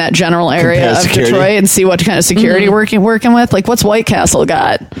restaurants in that general area Compare of security. Detroit and see what kind of security working with. Like, what's White Castle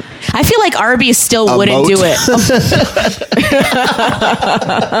got? I feel like Arby's still A wouldn't moat? do it.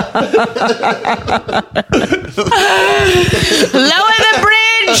 Lower the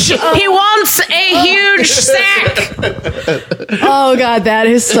bridge. He wants a huge sack. Oh God, that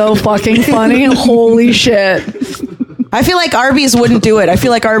is so fucking funny. Holy shit. I feel like Arby's wouldn't do it. I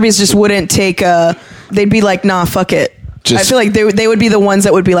feel like Arby's just wouldn't take they'd be like, nah, fuck it. I feel like they would be the ones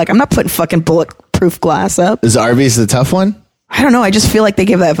that would be like, I'm not putting fucking bulletproof glass up. Is Arby's the tough one? I don't know. I just feel like they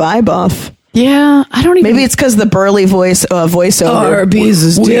give that vibe off. Yeah, I don't even. Maybe it's because the burly voiceover. Arby's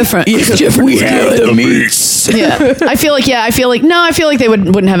is different. It's different. We have the meats. Yeah, I feel like they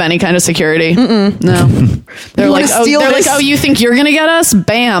wouldn't have any kind of security. No, they're You like, wanna steal this? you think you're gonna get us?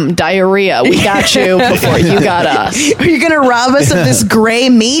 Bam, diarrhea. We got you before you got us. Are you going to rob us of this gray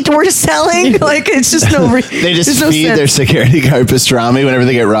meat we're selling? Like, it's just no They just there's no feed sense. their security guard pastrami. Whenever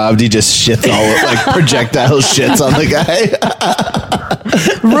they get robbed, he just shits all like projectile shits on the guy.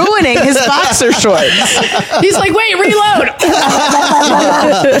 ruining his boxer shorts. He's like, wait, reload.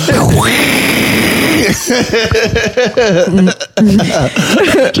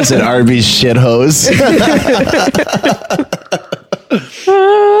 Just an Arby's shit hose.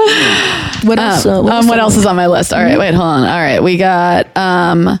 What else? What else is on my list? All right, wait, hold on. All right, we got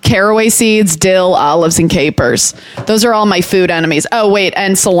caraway seeds, dill, olives, and capers. Those are all my food enemies. Oh, wait,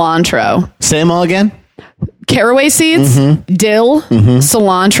 and cilantro. Say them all again. Caraway seeds, dill,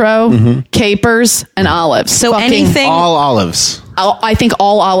 cilantro, capers, and olives. So Fucking- anything. All olives. I think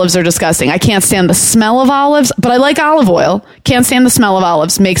all olives are disgusting. I can't stand the smell of olives, but I like olive oil. Can't stand the smell of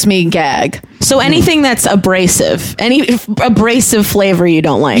olives. Makes me gag. So anything that's abrasive, any abrasive flavor you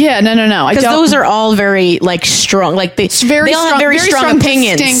don't like. Yeah, no. I Because don't. those are all very like strong. Like they all have very strong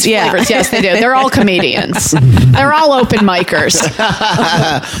opinions. distinct Yeah. flavors. Yes, they do. They're all comedians. They're all open micers.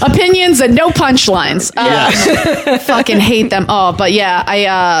 Opinions and no punchlines. Fucking hate them. Oh, but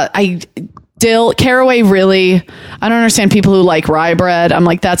yeah, dill, caraway. Really, I don't understand people who like rye bread. I'm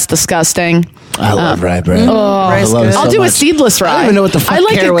like, that's disgusting. I love rye bread. I love it so I'll do a much. seedless rye. I don't even know what the fuck I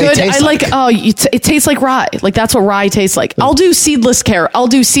like caraway a good. tastes I like. like. Oh, it tastes like rye. Like that's what rye tastes like. I'll do seedless I'll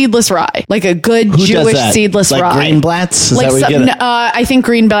do seedless rye. Like a good Who does Jewish that? seedless like rye. Greenblatt's? Is Like that where you get it? I think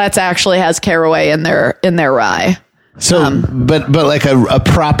Greenblatt's actually has caraway in their rye. So, but like a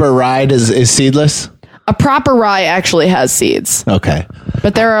proper rye is seedless? A proper rye actually has seeds, Okay.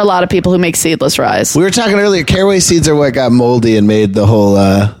 but there are a lot of people who make seedless ryes. We were talking earlier, caraway seeds are what got moldy and made the whole,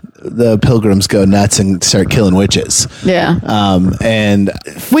 the pilgrims go nuts and start killing witches. Yeah. And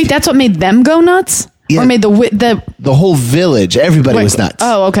Wait, that's what made them go nuts? Yeah. Or made the the whole village, everybody Wait, was nuts.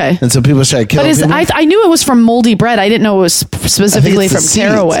 oh, okay. And so people started killing people. I knew it was from moldy bread. I didn't know it was I think specifically it's the from seeds.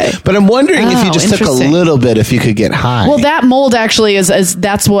 caraway. But I'm wondering if you Oh, just took a interesting. little bit, if you could get high. Well, that mold actually is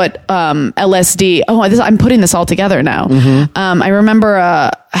that's what LSD. Oh, I'm putting this all together now. Mm-hmm. I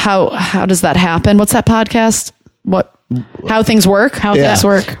remember how does that happen? What's that podcast? How things work? How Yeah. things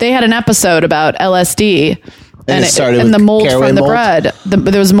work? They had an episode about LSD. And it started and with the mold caraway from the mold? bread.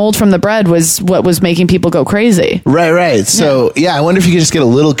 There was mold from the bread was what was making people go crazy. Right. So, yeah, I wonder if you could just get a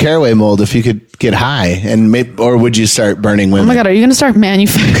little caraway mold, if you could get high, and or would you start burning women? Oh my God, are you going to start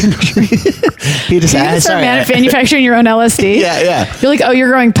manufacturing? He just You're gonna start manufacturing your own LSD? Yeah. You're like, oh, you're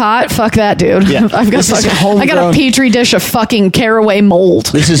growing pot? Fuck that, dude. Yeah. I've got This is I got homegrown. a petri dish of fucking caraway mold.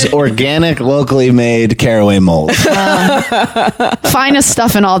 This is organic, locally made caraway mold. Finest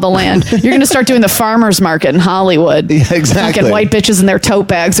stuff in all the land. You're going to start doing the farmer's market in Hollywood. Yeah, exactly. Fucking white bitches in their tote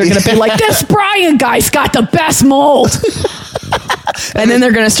bags are going to be like, this Brian guy's got the best mold. And then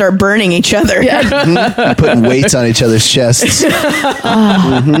they're going to start burning each other. Putting weights on each other's chests.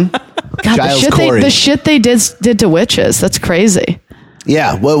 God, Giles Corey. the shit they did to witches. That's crazy.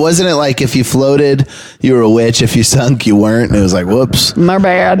 Yeah, well, wasn't it like if you floated, you were a witch. If you sunk, you weren't. And it was like, whoops. My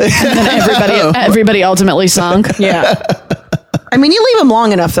bad. And then everybody ultimately sunk. Yeah. I mean, you leave them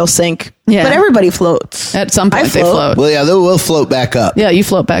long enough, they'll sink. Yeah. But everybody floats. At some point, I they float. Well, yeah, they will float back up. Yeah, you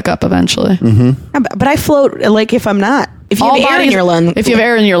float back up eventually. But I float like if I'm not. If you have air in bodies- your lung. If you have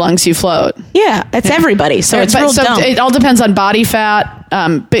air in your lungs, you float. Yeah, that's everybody. So it's real dumb. It all depends on body fat.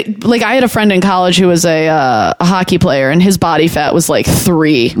 But like I had a friend in college who was a hockey player, and his body fat was like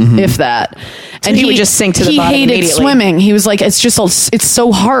 3, if that. And he would just sink to the bottom He hated immediately. swimming. He was like, it's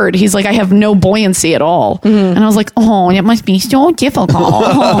so hard. He's like, I have no buoyancy at all. And I was like, oh, it must be so difficult.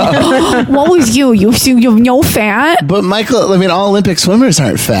 What was you? You have no fat. But Michael, I mean, all Olympic swimmers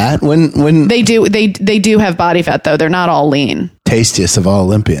aren't fat. When They do have body fat though. They're not all lean. tastiest of all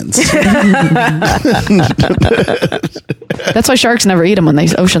Olympians. That's why sharks never eat them when they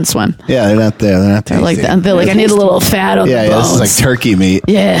ocean swim. Yeah, they're not there. They're not They're like tasty. they're like, I need a little fat on Yeah, the bones. this is like turkey meat.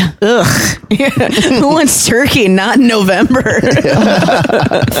 Yeah. Who wants turkey? Not in November.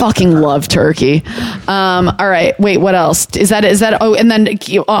 Fucking love turkey. All right. Wait, what else? Is that? Oh, and then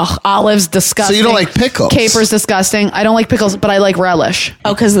olives, disgusting. So you don't like pickles? Capers, disgusting. I don't like pickles, but I like relish.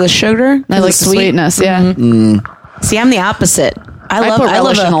 Oh, because of the sugar? I like the sweetness. Yeah. See, I'm the opposite. I put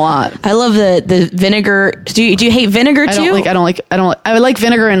relish in a lot. I love the vinegar. Do you hate vinegar too? I like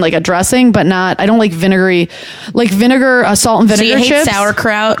vinegar in like a dressing, but not. I don't like vinegary, like vinegar, salt and So vinegar you hate chips.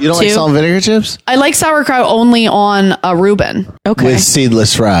 sauerkraut You don't too? like salt and vinegar chips? I like sauerkraut only on a Reuben Okay. With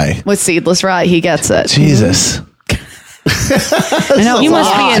seedless rye. with seedless rye. He gets it. Jesus. I know You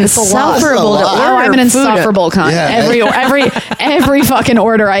must be It's a lot. insufferable to That's a lot. order Oh, I'm an food. insufferable cunt. Yeah. Every fucking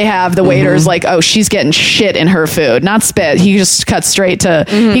order I have, the waiter's like, oh, she's getting shit in her food. Not spit. He just cuts straight to,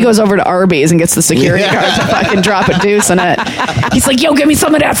 he goes over to Arby's and gets the security Yeah. guard to fucking drop a deuce in it. He's like, yo, give me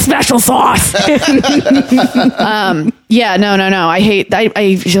some of that special sauce. Yeah, no.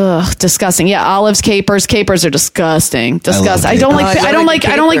 Disgusting. Yeah, olives, capers. Capers are disgusting. Disgusting. I don't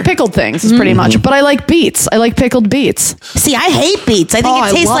like pickled things, is pretty much. But I like beets. I like pickled beets. See, I hate beets. I think Oh, it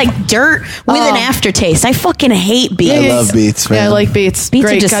I tastes love- like dirt with an aftertaste. I fucking hate beets. I love beets, man. Yeah, I like beets. Beets are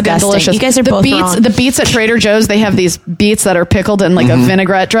Great, goddamn disgusting. delicious. You guys are the both beets. wrong. The beets at Trader Joe's, they have these beets that are pickled in like a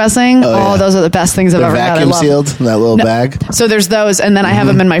vinaigrette dressing. Oh, yeah. those are the best things I've They're ever had. I vacuum love sealed in that little No. bag. So there's those, and then I have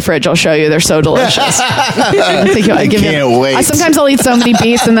them in my fridge. I'll show you. They're so delicious. I can't wait. Sometimes I'll eat so many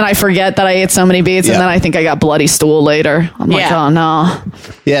beets, and then I forget that I ate so many beets, Yeah. and then I think I got bloody stool later. I'm like, Yeah. oh no,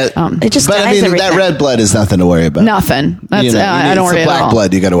 Yeah. It just but I dyes mean, everything. that red blood is nothing to worry about. nothing. That's You know, I don't it's the worry black at all.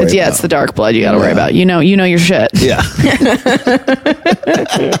 blood you gotta worry Yeah, about. it's the dark blood you got to worry about. You know your shit. Yeah.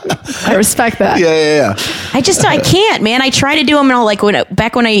 I respect that. Yeah. I can't, man. I try to do them all like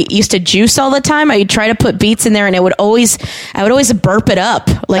back when I used to juice all the time. I would try to put beets in there, and I would always burp it up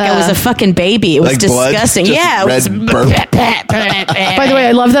like I was a fucking baby. It was Like blood? disgusting. Just Yeah, it was red burp? By the way,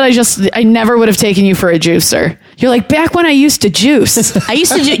 I love that I never would have taken you for a juicer. You're like, back when I used to juice. I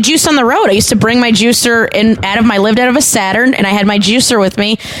used to juice on the road. I used to bring my juicer I lived out of a Saturn, and I had my juicer with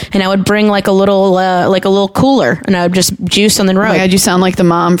me, and I would bring like a little cooler, and I would just juice on the road. Oh my God, you sound like the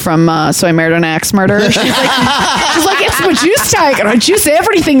mom from So I Married an Axe Murderer. She's like, it's my juice tank, and I juice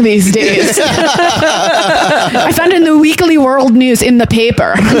everything these days. I found it in the Weekly World News in the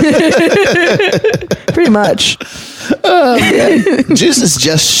paper. Pretty much. Juice is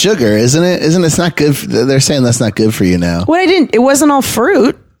just sugar, isn't it? It's not good. They're saying that's not good for you now. It wasn't all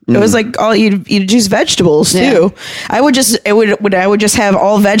fruit. It was like all you juice vegetables too. Yeah. I would just have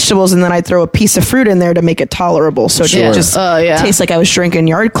all vegetables and then I'd throw a piece of fruit in there to make it tolerable. So it Sure. just Yeah. tastes like I was drinking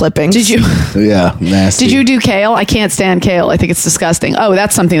yard clippings. Did you? Yeah, nasty. Did you do kale? I can't stand kale. I think it's disgusting. Oh,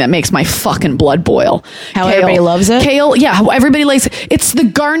 that's something that makes my fucking blood boil. How everybody loves it? Kale, yeah. How everybody likes it. It's the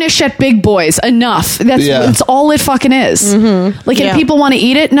garnish at Big Boys. Enough. That's all it fucking is. Like, Yeah. and people want to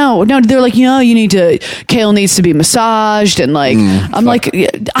eat it? No. They're like, kale needs to be massaged. And like, I'm like,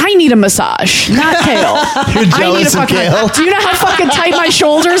 I need a massage, not kale. You're jealous of fucking, kale? do you know how fucking tight my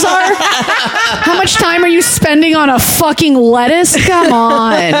shoulders are? How much time are you spending on a fucking lettuce? Come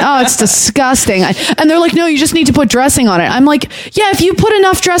on. Oh, it's disgusting. And they're like, no, you just need to put dressing on it. I'm like, yeah, if you put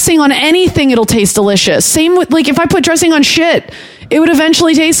enough dressing on anything, it'll taste delicious. Same with, like, if I put dressing on shit, it would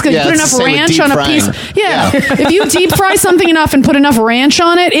eventually taste good. Yeah, You put it's enough the same with ranch deep on a frying. piece. Yeah. If you deep fry something enough and put enough ranch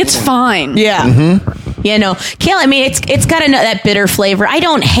on it, it's fine. Yeah. Yeah, no. Kale, I mean, it's got that bitter flavor. I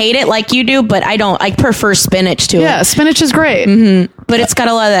don't hate it like you do, but I prefer spinach to Yeah, it. spinach is great. But it's got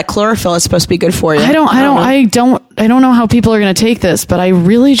a lot of that chlorophyll. It's supposed to be good for you. I don't know how people are going to take this, but I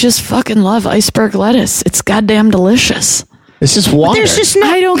really just fucking love iceberg lettuce. It's goddamn delicious. It's just water. There's just no.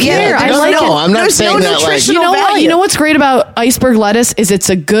 I don't care. I like it. I'm not There's saying no that like. nutritional You know what? value. You know what's great about iceberg lettuce is it's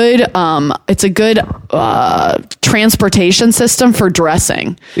a good transportation system for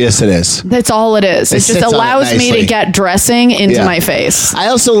dressing. Yes, it is. That's all it is. It just sits on it allows me nicely. to get dressing into Yeah. my face. I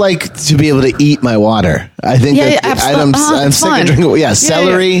also like to be able to eat my water. I think that I'm it's sick fun. of drinking. Yeah,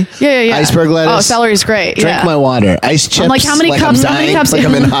 celery. Yeah. Iceberg lettuce. Oh, celery's great. Drink yeah. my water. Ice chips. like, how many like cups- I'm how many dying, cups- Like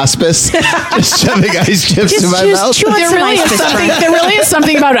I'm in hospice. Just shoving ice chips in my mouth. chew on There some really, ice is chips, something, Frank. there really is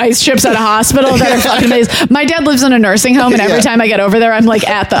something about ice chips at a hospital that are fucking amazing. My dad lives in a nursing home, and every Yeah. time I get over there, I'm like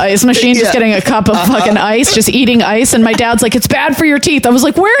at the ice machine, just Yeah. getting a cup of fucking ice, just eating ice. And my dad's like, "It's bad for your teeth." I was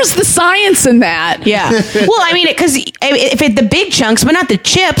like, "Where's the science in that?" Yeah. Well, I mean, because if the big chunks, but not the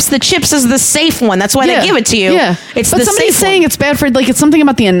chips is the safe one. That's why they give it to you. Yeah, It's but the somebody's safe saying one. it's bad for, like, it's something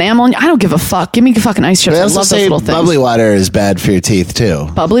about the enamel. I don't give a fuck. Give me fucking ice chips. They I also love those say little things. bubbly water is bad for your teeth too.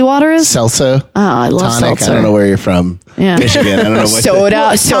 Bubbly water is. Seltzer. Oh, I love tonic. seltzer. I don't know where you're from. Yeah. Michigan. I don't know what. Soda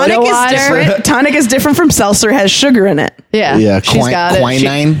Tonic is water. different. Tonic is different from seltzer. Has sugar in it. Yeah, Yeah, she's got it.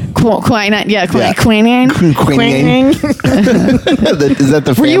 quinine. Quinine. Yeah, Yeah. quinine. Quinine. Is that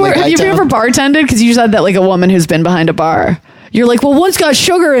the family Have you high ever tone? bartended? Because you said that like a woman who's been behind a bar. You're like, well, one's got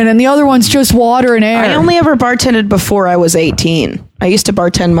sugar in it and the other one's just water and air. I only ever bartended before I was 18. I used to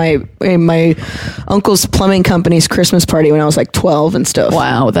bartend my uncle's plumbing company's Christmas party when I was like 12 and stuff.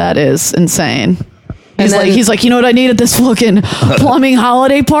 Wow, that is insane. And then- He's like, you know what I need at this fucking plumbing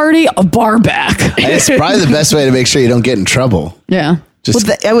holiday party? A bar back. It's probably the best way to make sure you don't get in trouble. Yeah.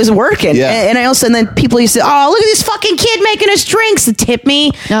 Just I was working, Yeah. and then people used to, oh, look at this fucking kid making us drinks and tip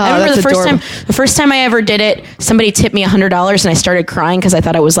me. I remember that's adorable. the first time I ever did it, somebody tipped me $100, and I started crying because I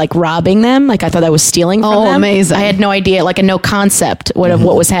thought I was like robbing them, like I thought I was stealing from Oh, them. amazing. I had no idea, like a no concept of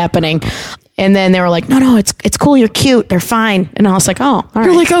what was happening. And then they were like, no, it's cool. You're cute. They're fine. And I was like, oh, all right.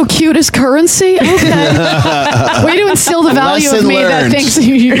 You're like, oh, cute is currency? Okay. Way to instill the value of Lesson me that learned. thinks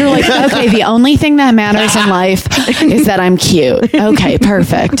you're like, okay, the only thing that matters in life is that I'm cute. Okay,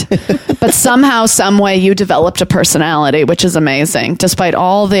 perfect. But somehow, some way, you developed a personality, which is amazing, despite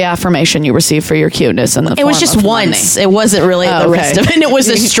all the affirmation you received for your cuteness. In the It was form just of once. money. It wasn't really Oh, the okay. rest of it. It was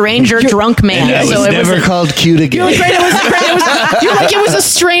a stranger drunk man. it was So it never was called cute again. You're like, it was a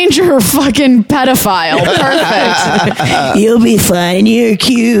stranger fucking pedophile. Perfect. You'll be fine. You're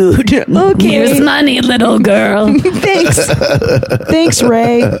cute. Okay. Here's money, little girl. Thanks,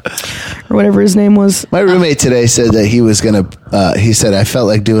 Ray, or whatever his name was. My roommate today said that he was gonna. He said I felt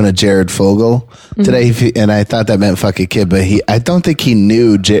like doing a Jared Fogle today, and I thought that meant fuck a kid, but I don't think he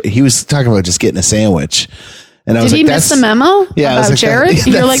knew. He was talking about just getting a sandwich, and I was Did he like, miss "That's the memo Yeah, I was about like, Jared? that-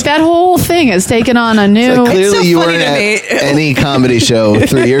 You're that's- like, that whole thing has taken on a new... Clearly, so you funny weren't to me. at any comedy show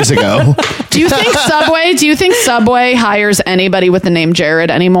 3 years ago. Do you think Subway hires anybody with the name Jared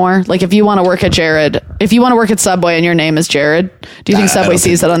anymore? Like if you want to work at Subway and your name is Jared, do you think Subway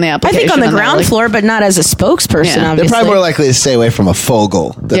sees that on the I application? think on the ground floor, but not as a spokesperson. Yeah. They're Obviously, probably more likely to stay away from a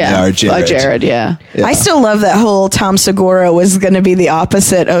Fogel than they are Jared. Jared, yeah. I still love that whole Tom Segura was going to be the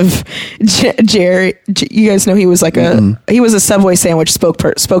opposite of Jared. You guys know he was like he was a Subway sandwich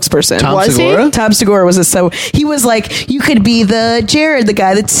spokesperson. Tom Was he? Segura? Tom Segura was he was like, you could be the Jared, the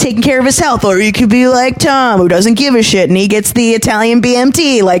guy that's taking care of his health, or you could be like Tom, who doesn't give a shit, and he gets the Italian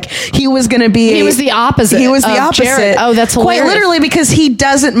BMT. Like he was going to be. He was the opposite. He was the of opposite. Jared. Oh, that's hilarious. Quite literally, because he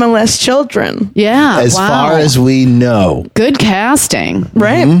doesn't molest children. Yeah. As wow. far as we know. Good casting.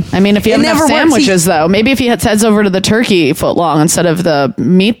 Right. I mean, if you It have enough never works. sandwiches, though, maybe if he heads over to the turkey foot long instead of the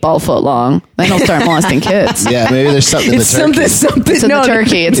meatball foot long, then he'll start molesting kids. Yeah, maybe there's something in the It's turkey. something. It's in the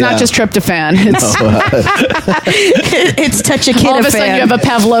turkey. It's not Yeah. just tryptophan. It's It's touch a kid. all of a sudden you have a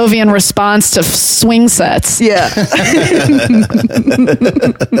Pavlovian response to swing sets. yeah.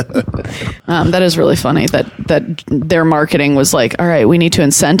 That is really funny that their marketing was like, all right, we need to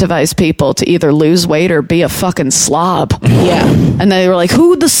incentivize people to either lose weight or be a fucking slob. Yeah. And they were like,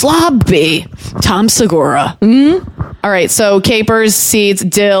 who'd the slob be? Tom Segura. Mm-hmm. All right, so capers, seeds,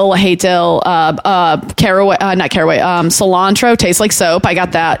 dill, I hate dill, caraway, not caraway, cilantro, tastes like soap. I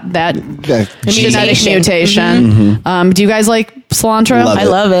got that genetic mutation. Do you guys like cilantro? Love I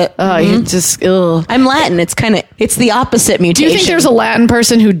love it. You just, ugh. I'm Latin. It's the opposite Do mutation. you think there's a Latin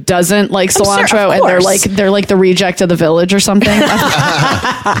person who doesn't like sure, cilantro of and course. they're like the reject of the village or something? First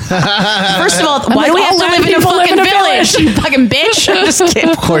of all, why do we have to live in a people live fucking in a village? You fucking bitch. I'm just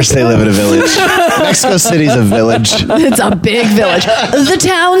kidding. Of course they live in a village. Mexico City's a village. It's a big village. The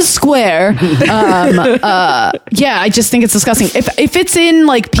town square. Yeah, I just think it's disgusting. If it's in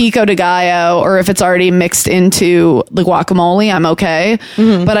like pico de gallo or if it's already mixed into the guacamole, I'm okay.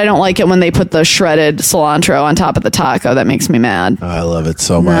 But I don't like it when they put the shredded cilantro on top of the taco. That makes me mad. Oh, I love it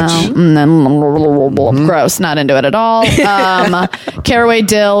so much. And then gross, not into it at all. Caraway,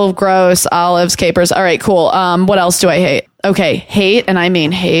 dill, gross. Olives, capers. All right, cool. What else do I hate? Okay, hate, and I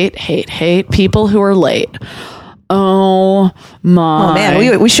mean hate people who are late. Oh my! Oh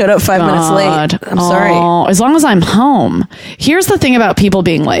man, we showed up 5 minutes late. I'm sorry. Oh, as long as I'm home. Here's the thing about people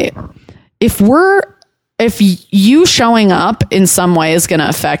being late. If you showing up in some way is going to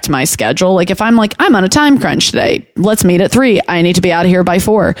affect my schedule, like if I'm like, I'm on a time crunch today, let's meet at 3. I need to be out of here by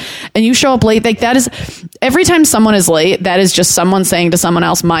 4. And you show up late, like that is, every time someone is late, that is just someone saying to someone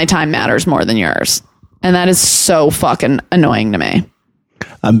else, my time matters more than yours. And that is so fucking annoying to me.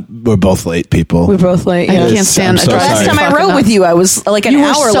 We're both late people. We're both late. I Yeah. can't stand I'm it. so Drives me Last sorry. time I fucking rode with nuts. you, I was like an You were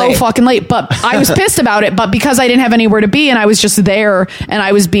hour so late. fucking late, but I was pissed about it. But because I didn't have anywhere to be and I was just there and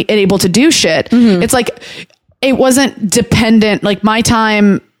I was able to do shit, it's like it wasn't dependent. Like my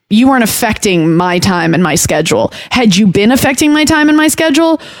time, you weren't affecting my time and my schedule. Had you been affecting my time and my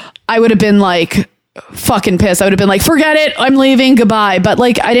schedule, I would have been like fucking pissed. I would have been like, forget it, I'm leaving, goodbye. But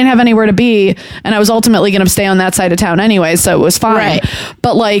like I didn't have anywhere to be and I was ultimately going to stay on that side of town anyway, so it was fine. Right.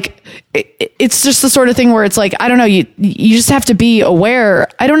 But like it's just the sort of thing where it's like, I don't know, you just have to be aware.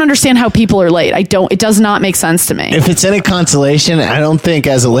 I don't understand how people are late. It does not make sense to me. If it's any consolation, I don't think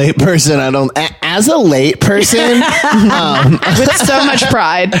as a late person, as a late person, With so much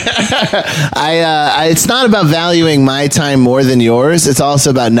pride. it's not about valuing my time more than yours. It's also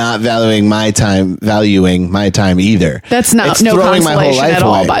about not valuing my time either. That's not It's no throwing my whole consolation life at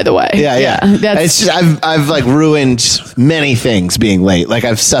all, away. by the way. Yeah. That's It's just, I've like ruined many things being late. Like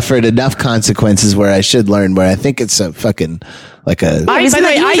I've suffered enough consequences where I should learn, where I think it's a fucking like a. I- By the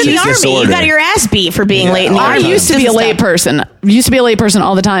way, I you was in the used army. disorder. You got your ass beat for being late in the I army. used to be a late person. Used to be a late person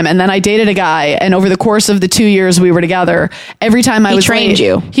all the time, and then I dated a guy. And over the course of the 2 years we were together, every time I was trained late,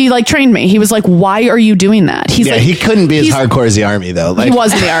 you. He like trained me. He was like, "Why are you doing that?" He's Yeah, like, he couldn't be as he's- hardcore as the army though. Like He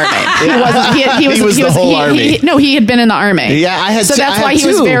was in the army. He wasn't. He was the whole army. He had been in the army. Yeah, I had. So two- that's I why had he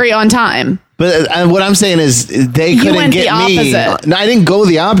was two. very on time. But what I'm saying is they couldn't went get the me. opposite. No, I didn't go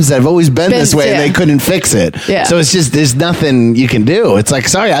the opposite. I've always been this way, and yeah. they couldn't fix it. Yeah. So it's just there's nothing you can do. It's like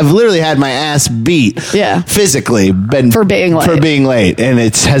sorry, I've literally had my ass beat. Yeah. Physically, For being late. and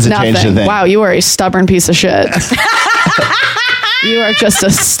it hasn't changed a Nothing. thing. Wow, you are a stubborn piece of shit. You are just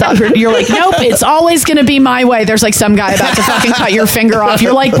a stubborn. You're like, nope, it's always going to be my way. There's like some guy about to fucking cut your finger off.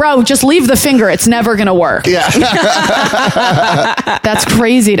 You're like, bro, just leave the finger. It's never going to work. Yeah. That's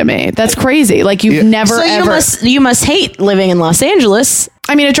crazy to me. That's crazy. Like you've never So ever. you must hate living in Los Angeles.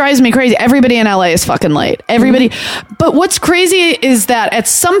 I mean, it drives me crazy. Everybody in LA is fucking late. Everybody. But what's crazy is that at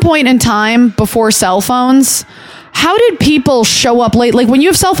some point in time before cell phones, how did people show up late? Like when you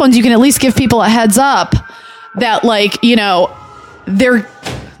have cell phones, you can at least give people a heads up that like, you know,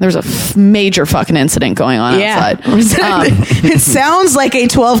 there's a major fucking incident going on outside. It sounds like a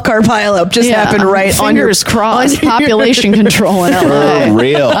 12-car pileup just happened right on your Fingers crossed. Population control in LA. For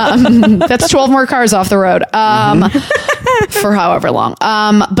real. That's 12 more cars off the road for however long.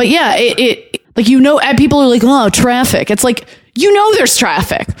 But yeah, it like, you know, people are like, oh, traffic. It's like, you know, there's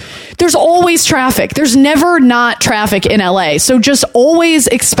traffic. There's always traffic. There's never not traffic in LA. So just always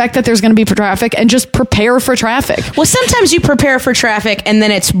expect that there's going to be traffic and just prepare for traffic. Well, sometimes you prepare for traffic and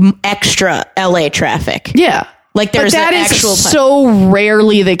then it's extra LA traffic. Yeah. Like there's but that an is actual so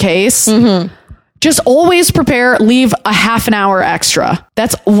rarely the case. Just always prepare, leave a half an hour extra.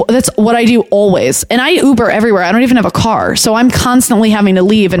 That's what I do always. And I Uber everywhere. I don't even have a car. So I'm constantly having to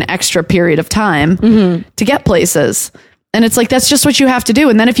leave an extra period of time to get places. And it's like, that's just what you have to do.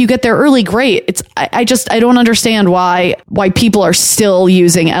 And then if you get there early, great. I don't understand why people are still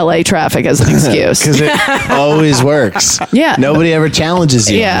using LA traffic as an excuse. Because it always works. Yeah. Nobody ever challenges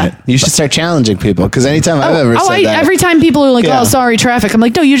you on it. You should start challenging people. Because anytime I've ever said that. Every time people are like, oh, sorry, traffic. I'm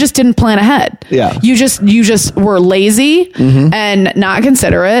like, no, you just didn't plan ahead. Yeah. You just were lazy and not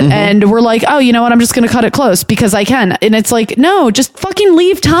considerate. And we're like, oh, you know what? I'm just going to cut it close because I can. And it's like, no, just fucking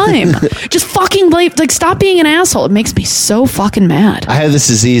leave time. Just fucking leave. Like, stop being an asshole. It makes me so fucking mad. I have this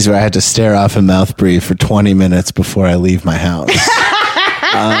disease where I had to stare off and mouth breathe for 20 minutes before I leave my house.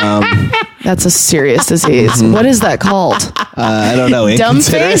 That's a serious disease. What is that called? I don't know. Dumb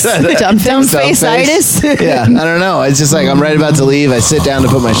face? Dumb face-itis? Yeah, I don't know. It's just like I'm right about to leave. I sit down to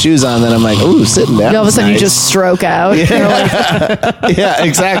put my shoes on. Then I'm like, ooh, sitting down. All of a sudden you just stroke out. Yeah,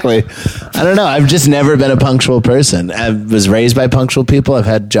 exactly. I don't know. I've just never been a punctual person. I was raised by punctual people. I've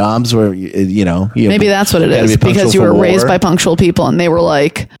had jobs where, maybe that's what it is, because you were raised by punctual people and they were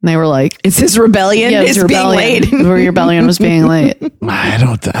like, it's his rebellion. Yeah, it's being late. Your rebellion was being late.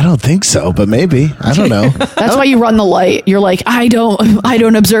 I don't think so, but maybe. I don't know. That's why you run the light. You're like, I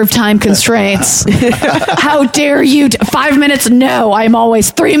don't observe time constraints. How dare you? 5 minutes? No, I'm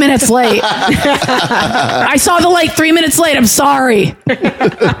always 3 minutes late. I saw the light 3 minutes late. I'm sorry.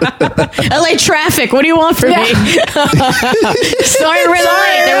 LA traffic. What do you want from me? Sorry, we're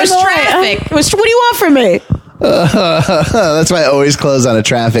late. There was traffic. What do you want from me? That's why I always close on a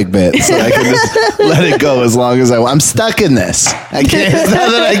traffic bit, so I can just let it go as long as I want. I'm stuck in this. I can't. There's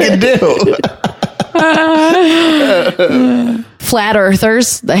nothing I can do. Flat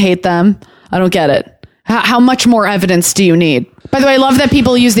earthers, I hate them. I don't get it. How much more evidence do you need? By the way, I love that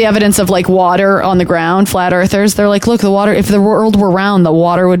people use the evidence of like water on the ground. Flat earthers, they're like, look, the water, if the world were round, the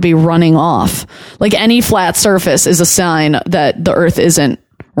water would be running off. Like any flat surface is a sign that the earth isn't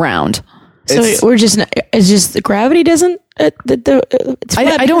round. So it's just the gravity doesn't. It's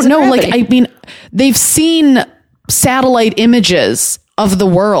I don't know. Like, I mean, they've seen satellite images of the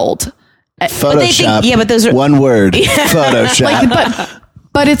world. Photoshop. But those are one word. Photoshop.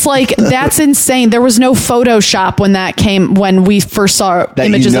 But it's like, that's insane. There was no Photoshop when we first saw that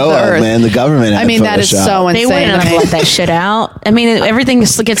images of the Earth. Man, the government had that is so insane. They wouldn't have let that shit out. I mean, everything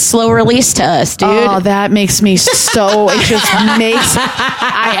gets slow released to us, dude. Oh, that makes me so. It just makes.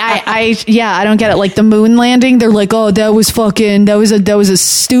 I don't get it. Like the moon landing, they're like, oh, that was a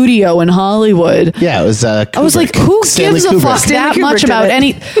studio in Hollywood. Yeah, it was. I was like, who gives a fuck that much about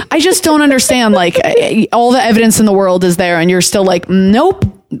any? I just don't understand. Like, all the evidence in the world is there, and you're still like, nope.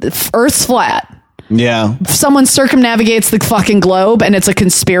 Earth's flat. Yeah. If someone circumnavigates the fucking globe and it's a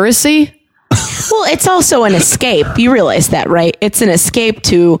conspiracy. Well, it's also an escape. You realize that, right? It's an escape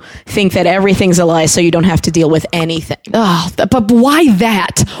to think that everything's a lie so you don't have to deal with anything. Oh, but why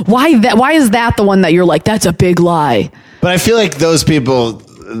that? Why is that the one that you're like, that's a big lie? But I feel like those people,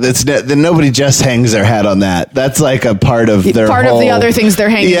 nobody just hangs their hat on that. That's like a part of their part of the other things they're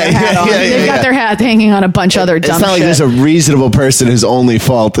hanging their hat on. They've got their hat hanging on a bunch of other dumb shit. It's not like there's a reasonable person whose only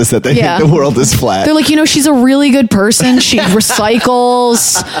fault is that they think the world is flat. They're like, she's a really good person. She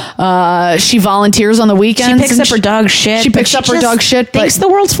recycles. She volunteers on the weekends. She picks up her dog shit. She picks up her dog shit. Thinks the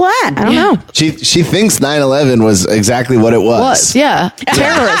world's flat. I don't know. She thinks 9/11 was exactly what it was. Yeah.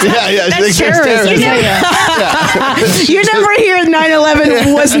 Terrorism. That's terrorism. You never hear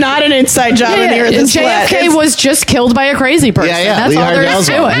 9/11 was not an inside job in here. JFK was just killed by a crazy person. That's all there is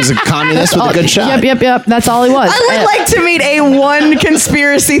to it. He's a communist with a good shot. Yep. That's all he was. I would like to meet a one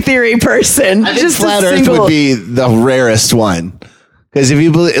conspiracy theory person. I think flat Earth would be the rarest one. Because if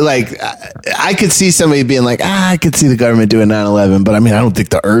you believe, like, I could see somebody being like, I could see the government doing 9/11, but I mean, I don't think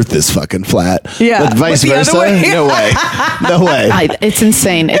the Earth is fucking flat. Yeah, but vice versa, no way, no way. It's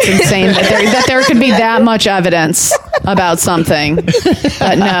insane. It's insane that there could be that much evidence about something.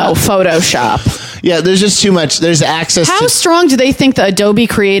 But no, Photoshop. Yeah, there's just too much. There's access. How strong do they think the Adobe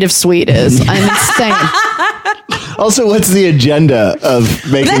Creative Suite is? I'm insane. Also, what's the agenda of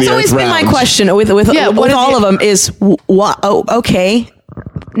making That's the always Earth been my round? question with what all is of them is what? Oh, okay.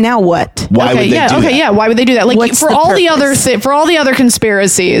 Now what? Why would they do that? Why would they do that? Like What's for the all the other purpose? for all the other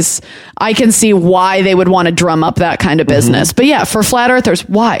conspiracies, I can see why they would want to drum up that kind of business. But yeah, for flat earthers,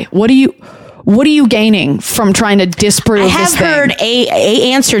 why? What are you gaining from trying to disprove I have this thing? heard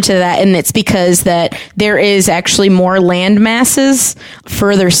a answer to that, and it's because that there is actually more land masses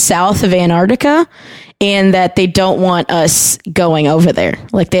further south of Antarctica, and that they don't want us going over there.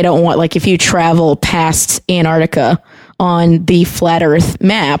 Like they don't want, like if you travel past Antarctica on the flat Earth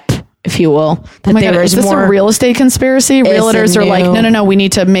map, if you will, that Oh my God, there is this more. a real estate conspiracy? Realtors are like, new- no, we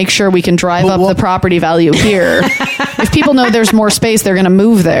need to make sure we can drive up the property value here. If people know there's more space, they're going to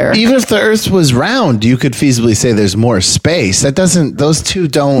move there. Even if the Earth was round, you could feasibly say there's more space. That doesn't. Those two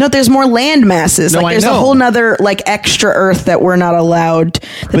don't. No, there's more land masses. No, Like I there's a know. whole nother like extra Earth that we're not allowed.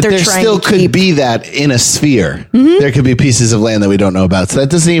 That but they're there trying still to could keep. be that in a sphere. There could be pieces of land that we don't know about. So that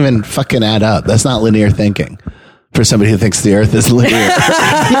doesn't even fucking add up. That's not linear thinking. For somebody who thinks the Earth is linear.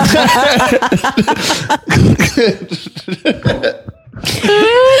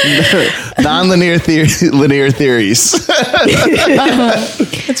 Non-linear linear theories.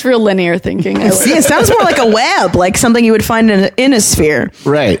 It's real linear thinking. I like See, it sounds more like a web, like something you would find in a sphere.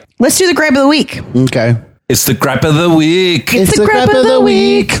 Right. Let's do the gripe of the week. Okay. It's the gripe of the week. It's the gripe of the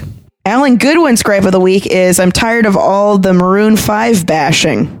week. Alan Goodwin's gripe of the week is I'm tired of all the Maroon 5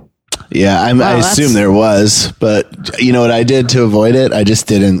 bashing. Yeah, I that's- assume there was, but you know what I did to avoid it? I just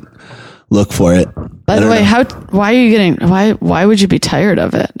didn't look for it. By the way, why are you getting, why would you be tired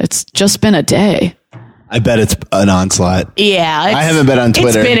of it? It's just been a day. I bet it's an onslaught. Yeah, I haven't been on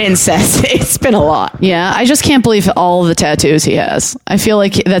Twitter. It's been incessant. It's been a lot. Yeah, I just can't believe all the tattoos he has. I feel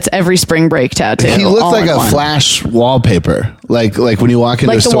like that's every spring break tattoo. He looked all like in a one. flash wallpaper, like when you walk into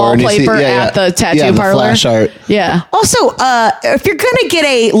Like a the store and you see wallpaper at the tattoo the parlor. flash art. Yeah. Also, if you're going to get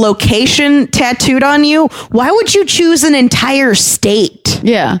a location tattooed on you, why would you choose an entire state?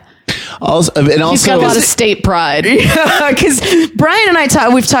 Yeah. Also, and He's also, got a lot of state pride. Because Brian and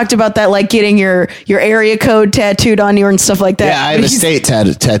I we've talked about that, like getting your area code tattooed on you and stuff like that. yeah, I have a state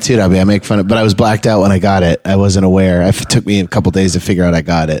tattooed on me. I make fun of, but I was blacked out when I got it. I wasn't aware. It took me a couple days to figure out I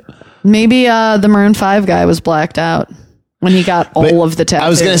got it. Maybe the Maroon 5 guy was blacked out when he got all But of the tattoos. I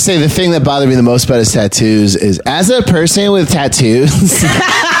was going to say the thing that bothered me the most about his tattoos is, as a person with tattoos,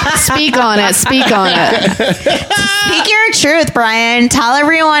 Speak on it. Speak on it. Speak your truth, Brian. Tell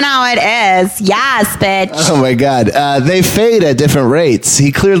everyone how it is. Yes, bitch. oh my god, they fade at different rates.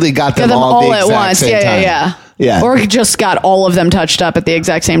 He clearly got Got them, them all, the at exact once. same time. Yeah. Or he just got all of them touched up at the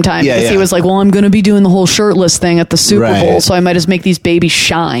exact same time. Yeah, because he yeah. was like, well, I'm going to be doing the whole shirtless thing at the Super Right. Bowl, so I might just make these babies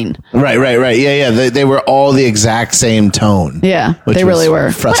shine. Right. Yeah. They were all the exact same tone. Yeah, which they was really were.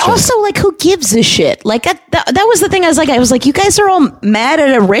 But frustrating. also, like, who gives a shit? Like, that was the thing. I was like, you guys are all mad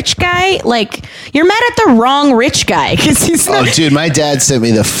at a rich guy. Like, you're mad at the wrong rich guy because he's Oh, not. dude, my dad sent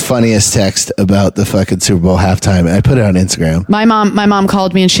me the funniest text about the fucking Super Bowl halftime, and I put it on Instagram. My mom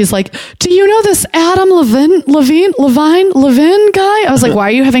called me and she's like, "Do you know this Adam Levine guy?" I was like, "Why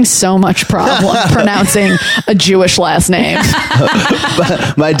are you having so much problem pronouncing a Jewish last name?"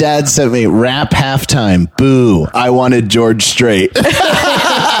 My dad sent me rap halftime. Boo! I wanted George Strait.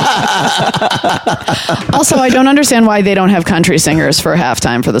 Also, I don't understand why they don't have country singers for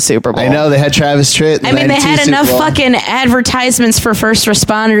halftime for the Super Bowl. I know they had Travis Tritt. in the I mean, they 92 had Super enough Bowl. fucking advertisements for first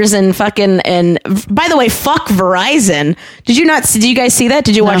responders and by the way, fuck Verizon. Did you guys see that?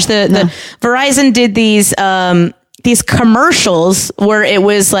 Did you watch the Verizon did these commercials where it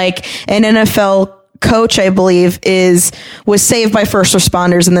was like an NFL coach, I believe, was saved by first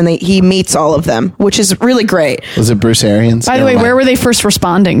responders, and then he meets all of them, which is really great. Was it Bruce Arians? By the way, where were they first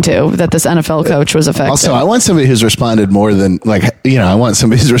responding to that this NFL coach was affected? Also, I want somebody who's responded more than I want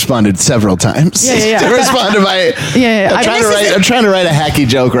somebody who's responded several times. Yeah. to respond to my. Yeah. I'm trying to write a hacky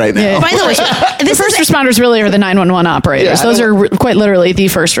joke right now. By the way, The first responders really are the 911 operators. Yeah, Those are quite literally the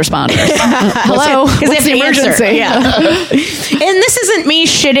first responders. Hello, because they what's have the to answer. emergency? Yeah. And this isn't me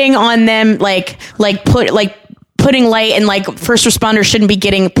shitting on them, putting light and like first responders shouldn't be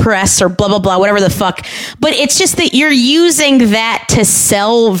getting press or blah blah blah, whatever the fuck. But it's just that you're using that to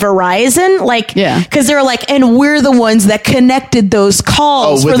sell Verizon, because they're like, and we're the ones that connected those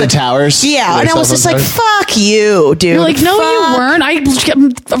calls. Oh, with for the towers? Yeah, Like and I was cell just phone like, towers? fuck you, dude. You're like, no, you Fuck. weren't.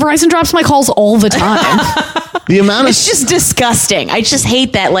 Verizon drops my calls all the time. The amount of It's just disgusting. I just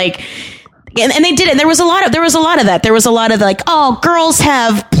hate that. Like, And they did it. There was a lot of that. There was a lot of like, oh, girls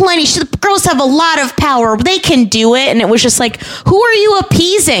have a lot of power. They can do it. And it was just like, who are you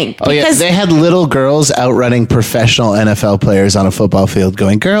appeasing? Oh, yeah. They had little girls outrunning professional NFL players on a football field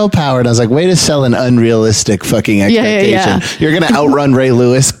going, girl power. And I was like, way to sell an unrealistic fucking expectation. Yeah. You're going to outrun Ray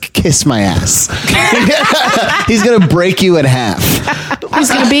Lewis? Kiss my ass. He's going to break you in half. Who's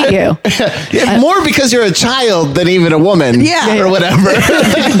going to beat you? Yeah, more because you're a child than even a woman. Yeah. Or whatever.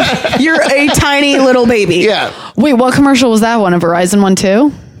 You're a tiny little baby. Yeah. Wait, what commercial was that one? A Verizon one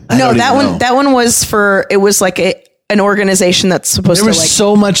too? No, that one was for, it was like an organization that's supposed There to was like.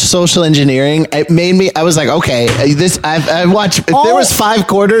 so much social engineering. It made me. I was like, okay, I watched. If there was 5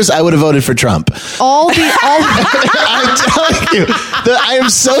 quarters, I would have voted for Trump. All I'm telling you, I am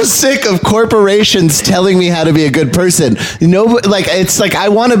so sick of corporations telling me how to be a good person. It's like I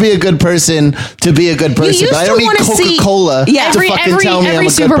want to be a good person to be a good person, but I don't need Coca-Cola to fucking tell me I'm a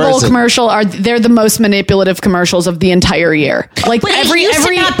good Super Bowl person. commercial they're the most manipulative commercials of the entire year. Like But it used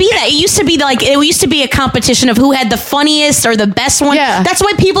to not be that. It used to be a competition of who had the funniest or the best one. Yeah. That's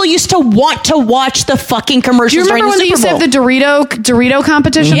why people used to want to watch the fucking commercials. Do you remember when they used to have the Dorito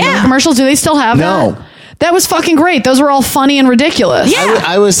competition Yeah. commercials? Do they still have No. that? That was fucking great. Those were all funny and ridiculous. Yeah.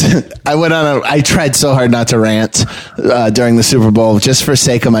 I tried so hard not to rant during the Super Bowl just for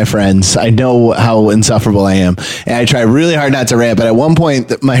sake of my friends. I know how insufferable I am. And I try really hard not to rant. But at one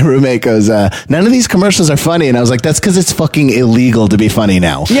point, my roommate goes, none of these commercials are funny. And I was like, that's because it's fucking illegal to be funny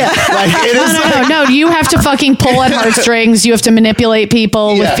now. Yeah. Like, it is No. You have to fucking pull at heartstrings. You have to manipulate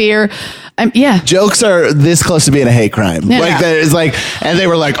people with fear. Jokes are this close to being a hate crime. Yeah. Like there's like, and they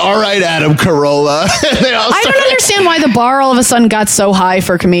were like, all right, Adam Carolla. I don't understand why the bar all of a sudden got so high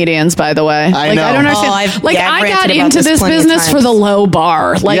for comedians, by the way. I know. I don't understand. I've I got ranted about into this this plenty of business for times. the low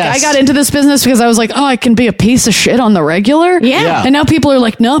bar. Yes. I got into this business because I was like, oh, I can be a piece of shit on the regular. Yeah. And now people are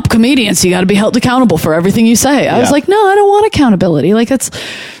like, nope, comedians, you got to be held accountable for everything you say. I was Yeah. like, no, I don't want accountability.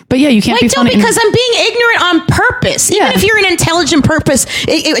 But yeah, you can't I be don't funny. because I'm being ignorant on purpose. Even Yeah. if you're an intelligent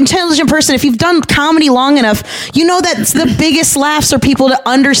person, if you've done comedy long enough, you know that the biggest laughs are people to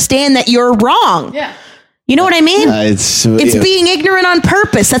understand that you're wrong. Yeah. You know what I mean? It's being ignorant on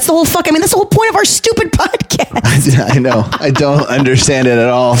purpose. That's the whole that's the whole point of our stupid podcast. I know. I don't understand it at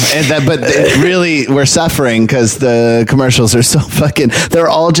all. But really, we're suffering because the commercials are so fucking. They're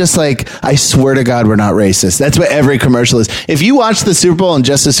all just like, I swear to God, we're not racist. That's what every commercial is. If you watch the Super Bowl and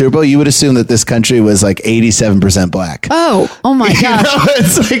just the Super Bowl, you would assume that this country was like 87% black. Oh my You gosh. know,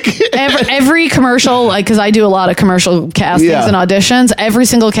 it's like every commercial, because I do a lot of commercial castings and auditions, every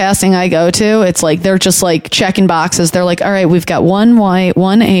single casting I go to, it's like they're just like checking boxes. They're like, all right, we've got one white,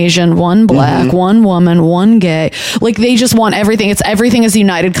 one Asian, one black, one woman, one gay. Like they just want everything. Everything is the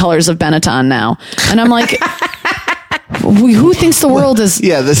United Colors of Benetton now. And I'm like, who thinks the world is?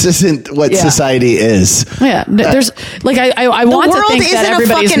 yeah, this isn't what society is. Yeah, there's like I want to world think that isn't a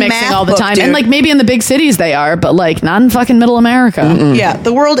everybody's fucking mixing math all the book, time, dude. and like maybe in the big cities they are, but like not in fucking middle America. Yeah,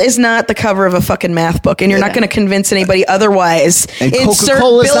 the world is not the cover of a fucking math book, and you're not going to convince anybody otherwise. And Insert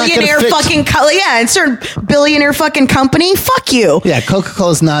Coca-Cola's not gonna billionaire fix- fucking insert billionaire fucking company. Fuck you. Yeah,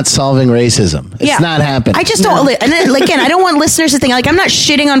 Coca-Cola's not solving racism. It's not happening. I just don't. And then, again, I don't want listeners to think like I'm not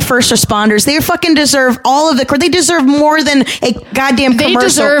shitting on first responders. They fucking deserve all of the. They deserve more than a goddamn They commercial.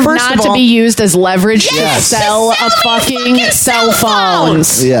 deserve first not of to all. be used as leverage Yes. to sell a fucking cell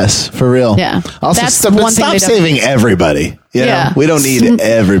phones. Yes, for real. Yeah. Also, That's stop one thing stop they don't- saving everybody. You know? Yeah. We don't need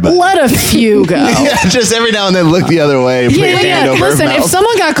everybody. Let a few go. Yeah, just every now and then look the other way. Put your hand over Listen, her if mouth.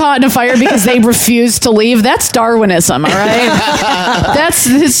 someone got caught in a fire because they refused to leave, that's Darwinism, all right?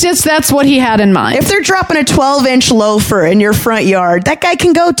 that's what he had in mind. If they're dropping a 12-inch loafer in your front yard, that guy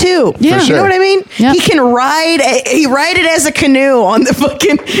can go too. Yeah. For You know sure. what I mean? Yeah. He can ride it as a canoe on the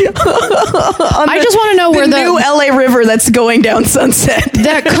fucking. I just want to know where new LA River that's going down Sunset.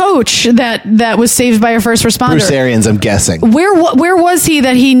 that coach that was saved by a first responder. Bruce Arians, I'm guessing. Where was he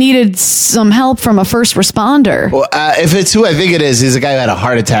that he needed some help from a first responder? Well, if it's who I think it is, he's a guy who had a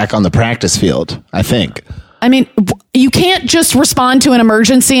heart attack on the practice field, I think. I mean, you can't just respond to an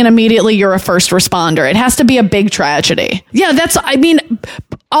emergency and immediately you're a first responder. It has to be a big tragedy. Yeah, that's what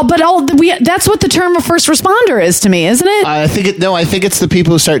the term of first responder is to me, isn't it? I think it's the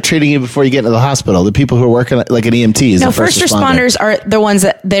people who start treating you before you get into the hospital. The people who are working like an EMT is No, a first responders are the ones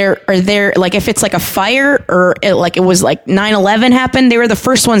that are there. Like if it's like a fire or it was like 9/11 happened, they were the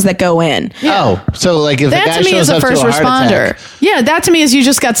first ones that go in. Oh, so like if that a guy to me shows is a up first to a heart responder. attack, Yeah, that to me is you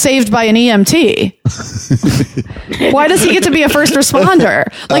just got saved by an EMT. Why does he get to be a first responder?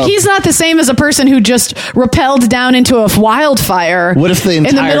 Like, he's not the same as a person who just rappelled down into a wildfire. What if in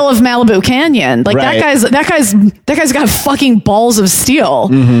the middle of Malibu Canyon? Like, Right. that guy's got fucking balls of steel.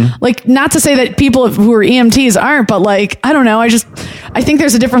 Like, not to say that people who are EMTs aren't, but like, I don't know. I think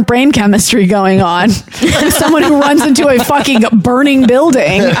there's a different brain chemistry going on with someone who runs into a fucking burning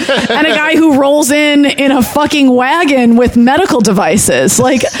building and a guy who rolls in a fucking wagon with medical devices.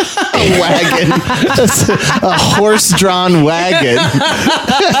 Like, a wagon, a horse-drawn wagon.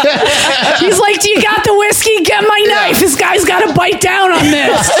 he's like, do you got the whiskey? Get my knife. This guy's got to bite down on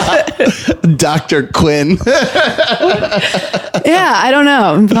this. Dr. Quinn. Yeah, I don't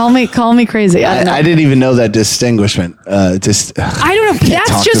know. Call me crazy. I don't know. I didn't even know that distinguishment. I don't know.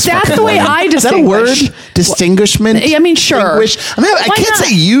 That's the way I Is that a distinguish. word? Distinguishment? I mean, sure. Distinguish? I Why can't not?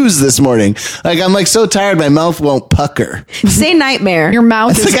 say use this morning. Like, I'm like so tired, my mouth won't pucker. Say nightmare. Your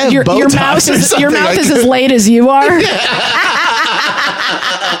mouth It's is like I have your Botox mouth or is something like as late as you are.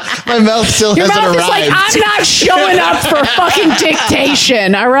 My mouth still Your hasn't mouth is arrived. like, I'm not showing up for fucking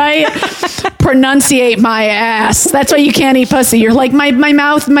dictation, all right? Pronunciate my ass. That's why you can't eat pussy. You're like, my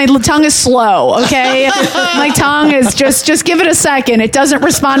tongue is slow, okay? My tongue is just give it a second. It doesn't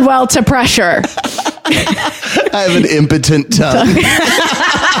respond well to pressure. I have an impotent tongue.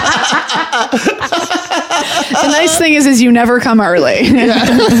 The nice thing is you never come early.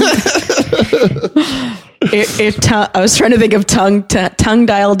 I was trying to think of tongue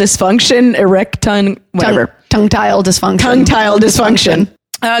dial dysfunction, erect tongue, whatever. Tongue-tile dysfunction. Tongue-tile dysfunction.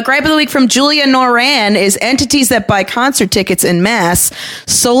 Gripe of the week from Julia Noran is entities that buy concert tickets en masse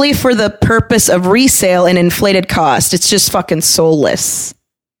solely for the purpose of resale and inflated cost. It's just fucking soulless.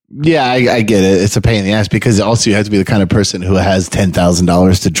 Yeah, I get it. It's a pain in the ass because also you have to be the kind of person who has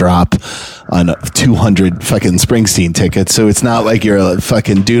 $10,000 to drop on 200 fucking Springsteen tickets. So it's not like you're a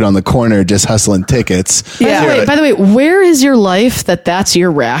fucking dude on the corner just hustling tickets. By the way, where is your life that's your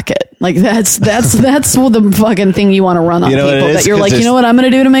racket? Like that's the fucking thing you want to run on You know what people. it is? That you're 'Cause like, you know what I'm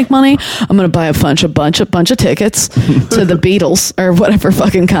going to do to make money? I'm going to buy a bunch of tickets to the Beatles or whatever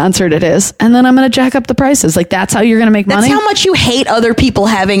fucking concert it is, and then I'm going to jack up the prices. Like that's how you're going to make That's money. how much you hate other people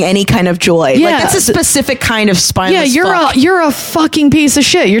having any kind of joy. Yeah. Like that's a specific kind of spineless fuck. you're a fucking piece of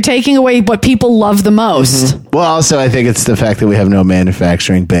shit. You're taking away what people love the most. Well, also, I think it's the fact that we have no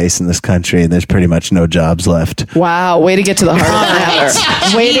manufacturing base in this country and there's pretty much no jobs left. Wow, way to get to the heart of the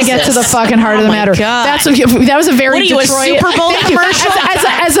matter. Way to get to the fucking heart of the matter. God. That was a very What are you, a Detroit Super Bowl Thank you. commercial?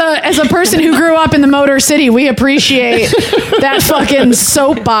 As a person who grew up in the Motor City, we appreciate that fucking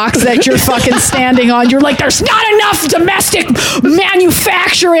soapbox that you're fucking standing on. You're like, there's not enough domestic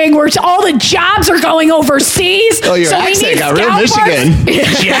manufacturing where all the jobs are going overseas. Oh, your accent got real Michigan.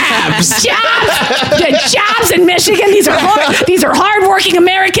 Jobs. Jobs in Michigan. These are hardworking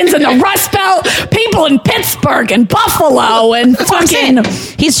Americans in the Rust Belt, people in Pittsburgh and Buffalo and fucking.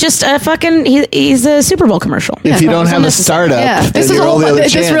 He's just a fucking. He's a Super Bowl commercial. If you don't have a startup, then This is you're only other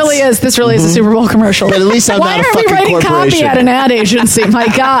this chance. really is a Super Bowl commercial. But at least I'm Why not a are we fucking writing corporation. copy at an ad agency? My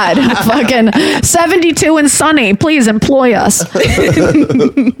God, fucking 72 and Sunny, please employ us.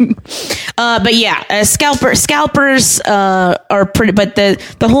 But yeah, scalpers are pretty. But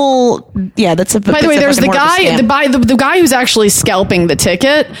the whole that's a. By the way, there's the guy, the guy who's actually scalping the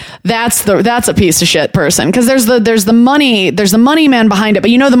ticket. That's a piece of shit person because there's the money man behind it. But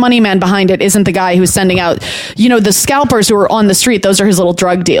the money man behind it isn't the guy who's sending out. The scalpers who are on the street. Those are his little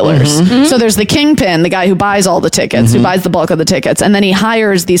drug dealers. So there's the kingpin, the guy who buys all the tickets, who buys the bulk of the tickets, and then he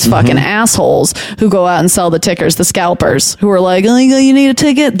hires these fucking assholes who go out and sell the tickers, the scalpers, who are like, oh, you need a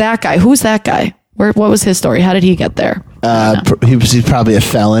ticket. That guy, who's that guy? What was his story? How did he get there? He's probably a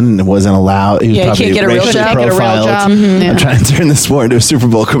felon and wasn't allowed. He was probably can't get a real racially job. profiled. Yeah. I'm trying to turn this more into a Super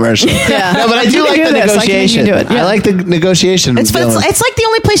Bowl commercial. Yeah. No, but I do like the negotiation. I like the negotiation. It's like the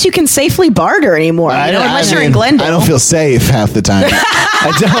only place you can safely barter anymore. Unless you're in Glendale. I don't feel safe half the time.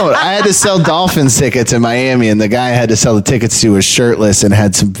 I don't. I had to sell Dolphins tickets in Miami, and the guy I had to sell the tickets to was shirtless and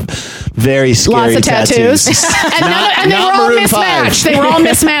had some very scary Lots of tattoos. and they were all Maroon mismatched. 5. They were all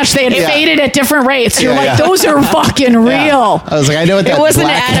mismatched. They had faded at different rates. You're Yeah, like, yeah. those are fucking real. I was like, I know what that wasn't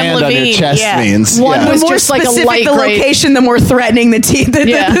black Adam hand on Levine. your chest Yeah. means. One Yeah. was the more just like a specific light the gray. location, the more threatening the tattoo.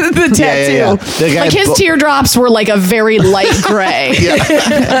 Yeah. The guy Like his teardrops were like a very light gray.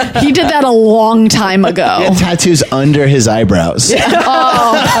 He did that a long time ago. He had tattoos under his eyebrows.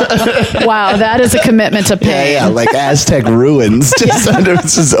 Oh, wow, that is a commitment to pain. Yeah, like Aztec ruins. Just under,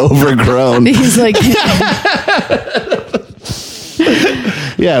 it's just overgrown. He's like,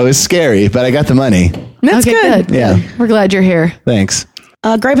 Yeah, it was scary, but I got the money. That's okay, good. Yeah. We're glad you're here. Thanks.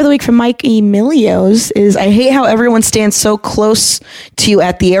 Gripe of the week from Mike Emilios is, I hate how everyone stands so close to you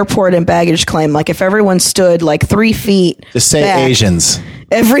at the airport and baggage claim. Like if everyone stood like 3 feet Just say back, Asians.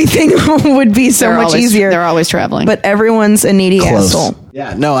 everything would be so much easier. They're always traveling. But everyone's a needy Close. asshole.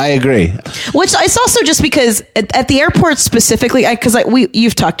 Yeah, no, I agree. Which it's also just because at the airport specifically, because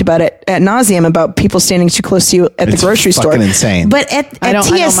you've talked about it ad nauseum about people standing too close to you at the It's grocery store. fucking insane. But at I don't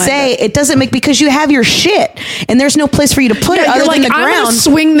mind TSA, it doesn't make, because you have your shit and there's no place for you to put it Yeah, other you're than like, the I'm ground. gonna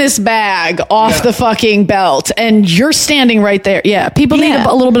swing this bag off the fucking belt, and you're standing right there. Yeah, people need Yeah.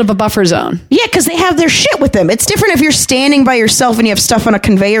 a little bit of a buffer zone. Yeah, because they have their shit with them. It's different if you're standing by yourself and you have stuff on a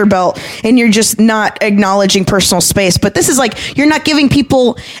conveyor belt and you're just not acknowledging personal space. But this is like, you're not giving people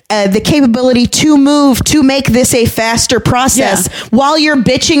the capability to move to make this a faster process while you're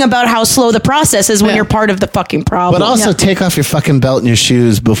bitching about how slow the process is when Yeah. you're part of the fucking problem. But also take off your fucking belt and your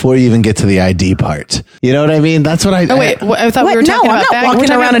shoes before you even get to the ID part. You know what I mean? That's what I... Oh wait, I thought we What? were No, talking I'm about not walking we're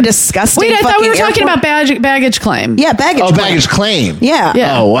talking around about- a disgusting Wait, I thought we were fucking talking airport. about baggage claim. Yeah, baggage. Oh, claim. baggage claim. Yeah.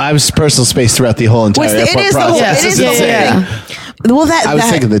 Yeah. Oh, well, I was personal space throughout the whole entire Well, it airport is the whole- process. it is It's the whole insane. thing. Well, I was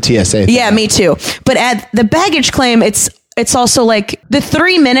thinking the TSA thing. Yeah, me too. But at the baggage claim, it's also like the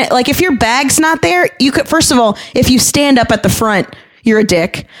 3 minute, like if your bag's not there, you could, first of all, if you stand up at the front, you're a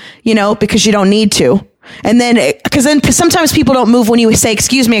dick, because you don't need to. And then, because then sometimes people don't move when you say,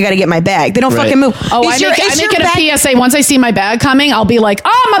 "Excuse me, I got to get my bag." They don't Right. fucking move. Oh, I make it a PSA. Once I see my bag coming, I'll be like,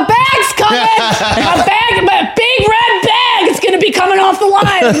 "Oh, my bag's coming! my big red bag! It's gonna be coming off the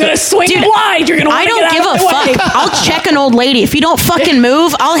line. I'm gonna swing it wide. You're gonna. I don't give a fuck. I'll check an old lady. If you don't fucking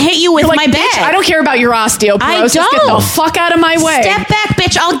move, I'll hit you with You're like, my "Bitch, bag. I don't care about your osteoporosis. I Get the don't. fuck out of my way. Step back,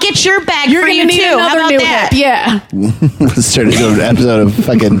 bitch. I'll get your bag You're for gonna you need too. How another about new that? hip. Yeah. Let's turn into an episode of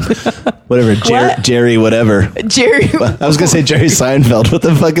fucking whatever, Jerry whatever. Jerry. I was going to say Jerry Seinfeld. What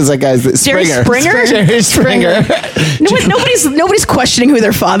the fuck is that guy's? Jerry Springer? Jerry Springer. Nobody's questioning who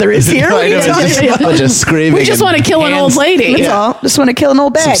their father is here. I What are know, you talking just a about? bunch of screaming. We just and want to kill an old hands- lady. That's all. Just want to kill an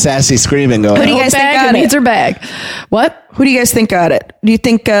old Some bag. sassy screaming going Who do you on. guys think bag got and it? needs her bag. What? Who do you guys think got it? Do you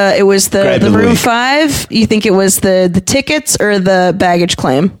think it was the Gripe of the Room week. 5? You think it was the tickets or the baggage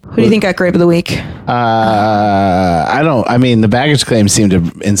claim? Who do you think got Gripe of the Week? I mean, the baggage claims seem to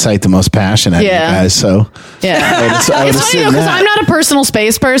incite the most passion out of you guys, so... Yeah. I would It's funny assume though, because that. I'm not a personal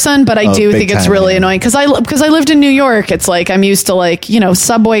space person, but I do big think it's time, really yeah. annoying because I lived in New York. It's like I'm used to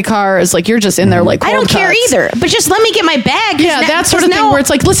subway cars. Like you're just in there like I don't cold care cuts. either, but just let me get my bag. 'cause Yeah, now- that sort of 'cause thing now- where it's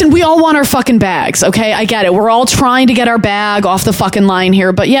like, listen, we all want our fucking bags, okay? I get it. We're all trying to get our bag off the fucking line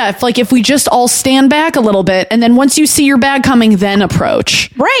here, but yeah, if we just all stand back a little bit, and then once you see your bag coming, then approach.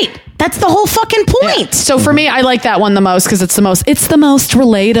 right. That's the whole fucking point. So for me, I like that one the most because it's the most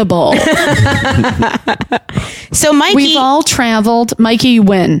relatable. So Mikey, We've all traveled. Mikey, you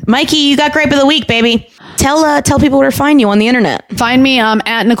win. Mikey, you got Gripe of the Week, baby. Tell people where to find you on the internet. Find me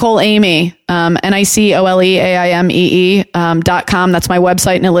at Nicole Amy, NicoleAmee.com. That's my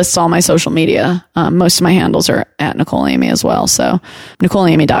website, and it lists all my social media. Most of my handles are at Nicole Amy as well. So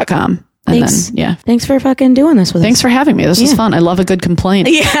NicoleAmee.com. And Thanks. then, yeah. Thanks for fucking doing this with us. Thanks for having me. This was fun. I love a good complaint.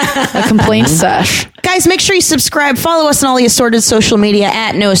 Yeah. A complaint sesh. Guys, make sure you subscribe. Follow us on all the assorted social media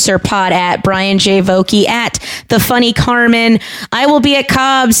at No Sir Pod, at Brian J. Vokey, at The Funny Carmen. I will be at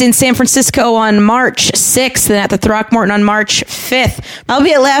Cobb's in San Francisco on March 6th and at the Throckmorton on March 5th. I'll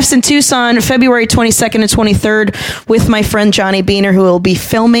be at Laughs in Tucson February 22nd and 23rd with my friend Johnny Beaner, who will be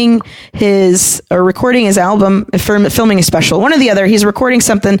filming recording his album, filming a special. One or the other. He's recording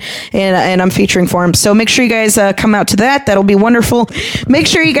something and I'm featuring for him. So make sure you guys come out to that. That'll be wonderful. Make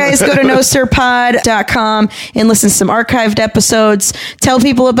sure you guys go to nosirpod.com and listen to some archived episodes. Tell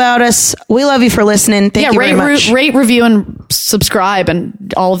people about us. We love you for listening. Thank you very much. Rate, review, and subscribe,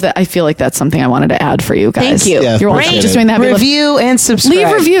 and all of that. I feel like that's something I wanted to add for you guys. Thank you. Yeah, You're welcome. appreciate Just it. doing the heavy lift. Review and subscribe.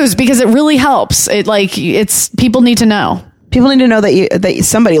 Leave reviews because it really helps. It's people need to know. People need to know that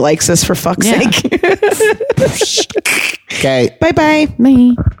somebody likes us, for fuck's Yeah. sake. Okay. Bye bye.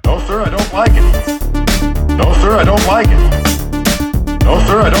 Me. No, sir, I don't like it. No, sir, I don't like it. No,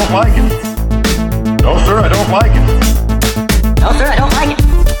 sir, I don't like it. No, sir, I don't like it. No, sir, I don't like it.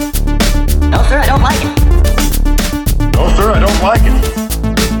 No, sir, I don't like it. No, sir, I don't like it.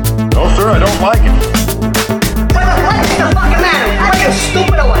 No, sir, I don't like it. What is the fucking matter? What are you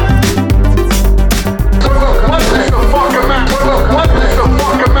stupid or what? What is the fucking matter? What is the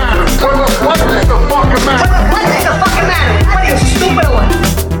fucking matter? What is the fucking matter? What is the fucking matter? What are you stupid or what?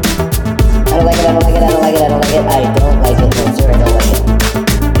 I don't like it, I don't like it, I don't like it, I don't like it, I don't like it, no sir, I don't like it.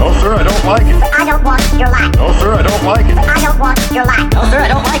 No, sir, I don't like it. I don't want your life. No, sir, I don't like it. I don't want your life. No sir, I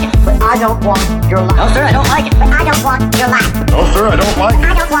don't like it. But I don't want your life. No sir, I don't like it. But I don't want your life. No, sir, I don't like I it.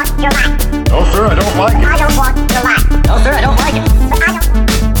 don't want your life. No, sir, I don't like it. I don't want your life. No sir, I don't like it. But I don't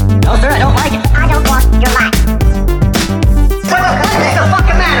No, sir, I don't like it. I don't want your life.